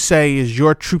would you say is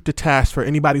your troop to task for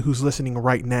anybody who's listening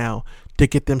right now to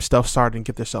get them stuff started and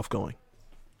get their stuff going?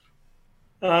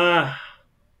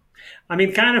 I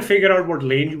mean, kind of figure out what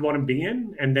lane you want to be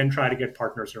in and then try to get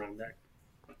partners around that.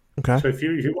 Okay. So if you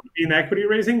want to be in equity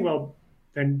raising, well,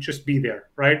 then just be there,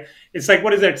 right? It's like,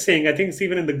 what is that saying? I think it's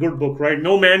even in the good book, right?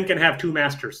 No man can have 2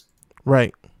 masters.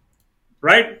 Right.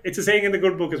 Right? It's a saying in the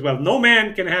good book as well. No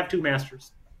man can have 2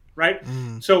 masters, right?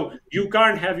 So you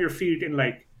can't have your feet in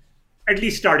like, at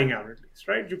least starting out at least,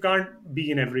 right? You can't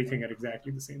be in everything at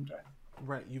exactly the same time.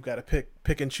 Right. You got to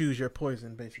pick and choose your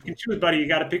poison, basically. Pick and choose, buddy. You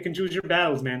got to pick and choose your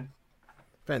battles, man.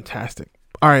 Fantastic.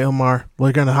 All right, Omar,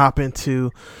 we're going to hop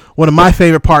into one of my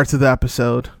favorite parts of the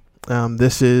episode.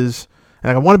 This is,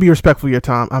 and I want to be respectful of your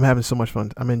time. I'm having so much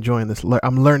fun. I'm enjoying this.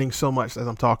 I'm learning so much as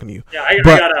I'm talking to you. Yeah, I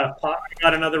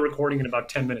got another recording in about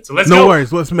 10 minutes. So let's go. No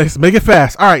worries. Let's make it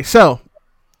fast. All right, so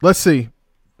let's see.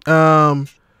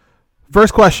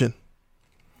 First question.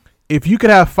 If you could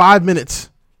have 5 minutes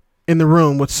in the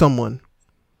room with someone,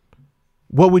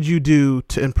 what would you do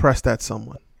to impress that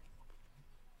someone?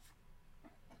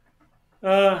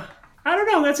 I don't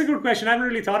know. That's a good question. I haven't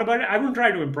really thought about it. I wouldn't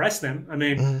try to impress them. I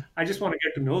mean, I just want to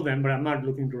get to know them, but I'm not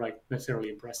looking to necessarily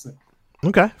impress them.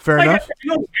 Okay, fair enough.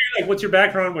 What's your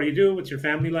background? What do you do? What's your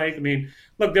family like? I mean,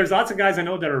 look, there's lots of guys I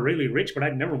know that are really rich, but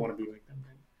I'd never want to be like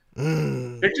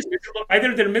them. They're just miserable.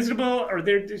 Either they're miserable or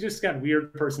they just got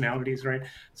weird personalities, right?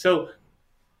 So,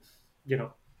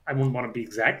 I wouldn't want to be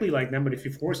exactly like them, but if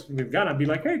you forced me with gun, I'd be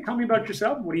like, hey, tell me about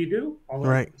yourself. What do you do? All that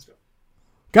Right. kind of stuff.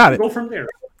 Got it. Go from there.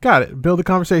 Got it. Build a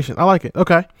conversation. I like it.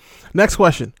 Okay. Next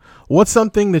question. What's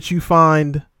something that you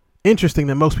find interesting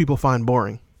that most people find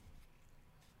boring?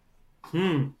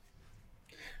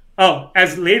 Oh,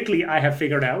 as lately I have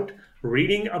figured out,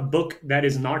 reading a book that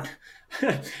is not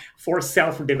for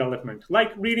self-development,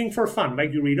 like reading for fun,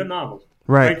 like you read a novel,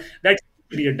 Right. right? That's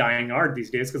really a dying art these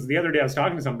days. Because the other day I was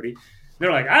talking to somebody,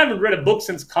 they're like, I haven't read a book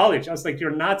since college. I was like,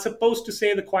 you're not supposed to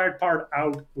say the quiet part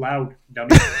out loud,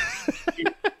 dummy.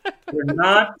 You're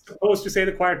not supposed to say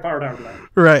the quiet part out loud.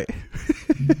 Right.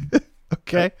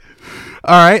 Okay.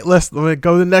 All right. Let me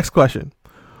go to the next question.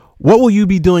 What will you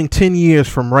be doing 10 years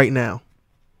from right now?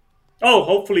 Oh,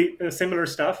 hopefully similar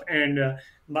stuff, and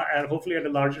hopefully at a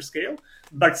larger scale,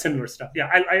 but similar stuff. Yeah,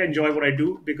 I enjoy what I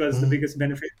do because the biggest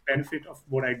benefit of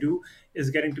what I do is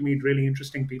getting to meet really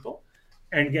interesting people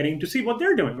and getting to see what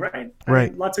they're doing. Right.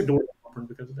 Right. Lots of doors open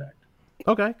because of that.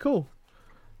 Okay, cool.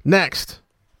 Next.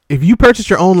 If you purchased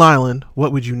your own island,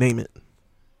 what would you name it?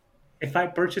 If I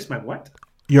purchase my what?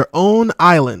 Your own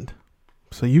island.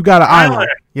 So you got an island.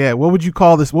 Yeah. What would you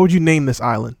call this? What would you name this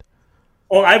island?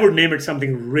 Oh, I would name it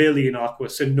something really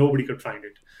innocuous so nobody could find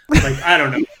it. Like, I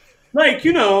don't know. Like,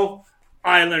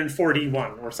 Island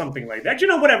 41 or something like that.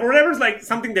 Whatever's like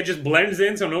something that just blends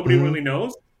in so nobody really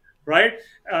knows, right?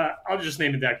 I'll just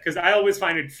name it that because I always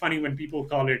find it funny when people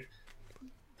call it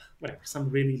whatever, some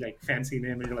really like fancy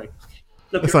name, and you're like,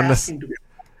 look, you're asking to get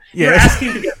You're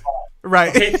asking to get robbed.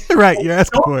 Right. Okay? Right. You're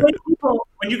asking for it. People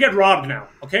when you get robbed now,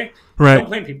 okay? Right. Don't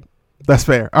blame people. That's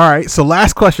fair. All right. So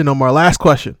last question, Omar. Last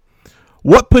question.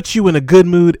 What puts you in a good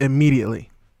mood immediately?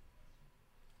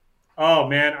 Oh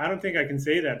man, I don't think I can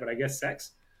say that, but I guess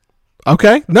sex.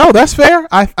 Okay. No, that's fair.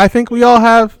 I think we all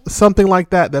have something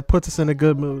like that puts us in a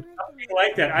good mood. Something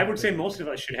like that. I would say most of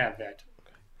us should have that.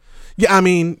 Yeah, I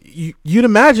mean, you'd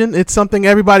imagine it's something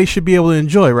everybody should be able to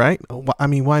enjoy, right? I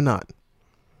mean, why not?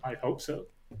 I hope so.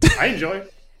 I enjoy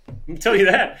it. I can tell you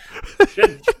that.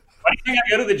 Shit. Why do you think I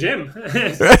go to the gym?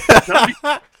 It's not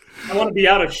because I want to be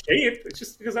out of shape. It's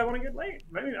just because I want to get laid.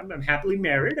 I mean, I'm happily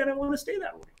married and I want to stay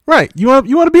that way. Right. You want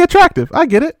to be attractive. I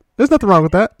get it. There's nothing wrong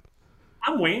with that.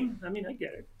 I'm Wayne. I mean, I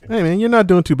get it. Hey man, you're not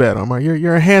doing too bad, Omar.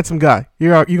 You're a handsome guy.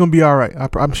 You're gonna be all right.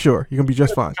 I'm sure you're gonna be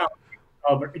just fine.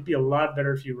 Oh, but it'd be a lot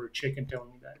better if you were a chick and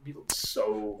telling me that. It'd be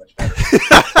so much better.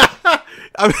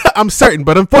 I'm certain,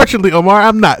 but unfortunately, Omar,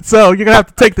 I'm not. So you're gonna have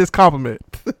to take this compliment.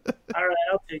 All right,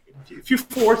 I'll take it. If you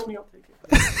force me, I'll take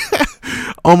it.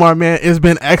 Omar, man, it's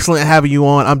been excellent having you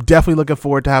on. I'm definitely looking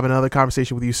forward to having another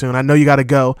conversation with you soon. I know you got to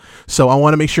go, so I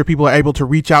want to make sure people are able to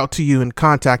reach out to you and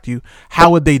contact you.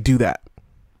 How would they do that?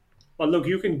 Well, look,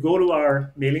 you can go to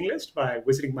our mailing list by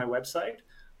visiting my website,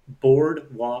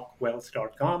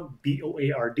 boardwalkwealth.com,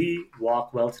 BOARD,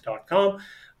 walkwealth.com.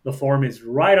 The form is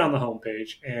right on the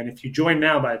homepage. And if you join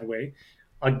now, by the way,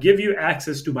 I'll give you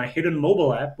access to my hidden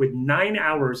mobile app with 9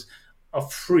 hours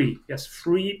of free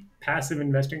passive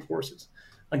investing courses.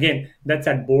 Again, that's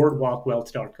at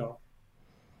boardwalkwealth.com.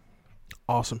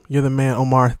 Awesome. You're the man,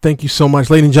 Omar. Thank you so much.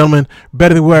 Ladies and gentlemen,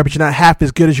 better than we were, but you're not half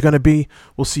as good as you're going to be.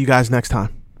 We'll see you guys next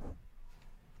time.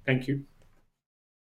 Thank you.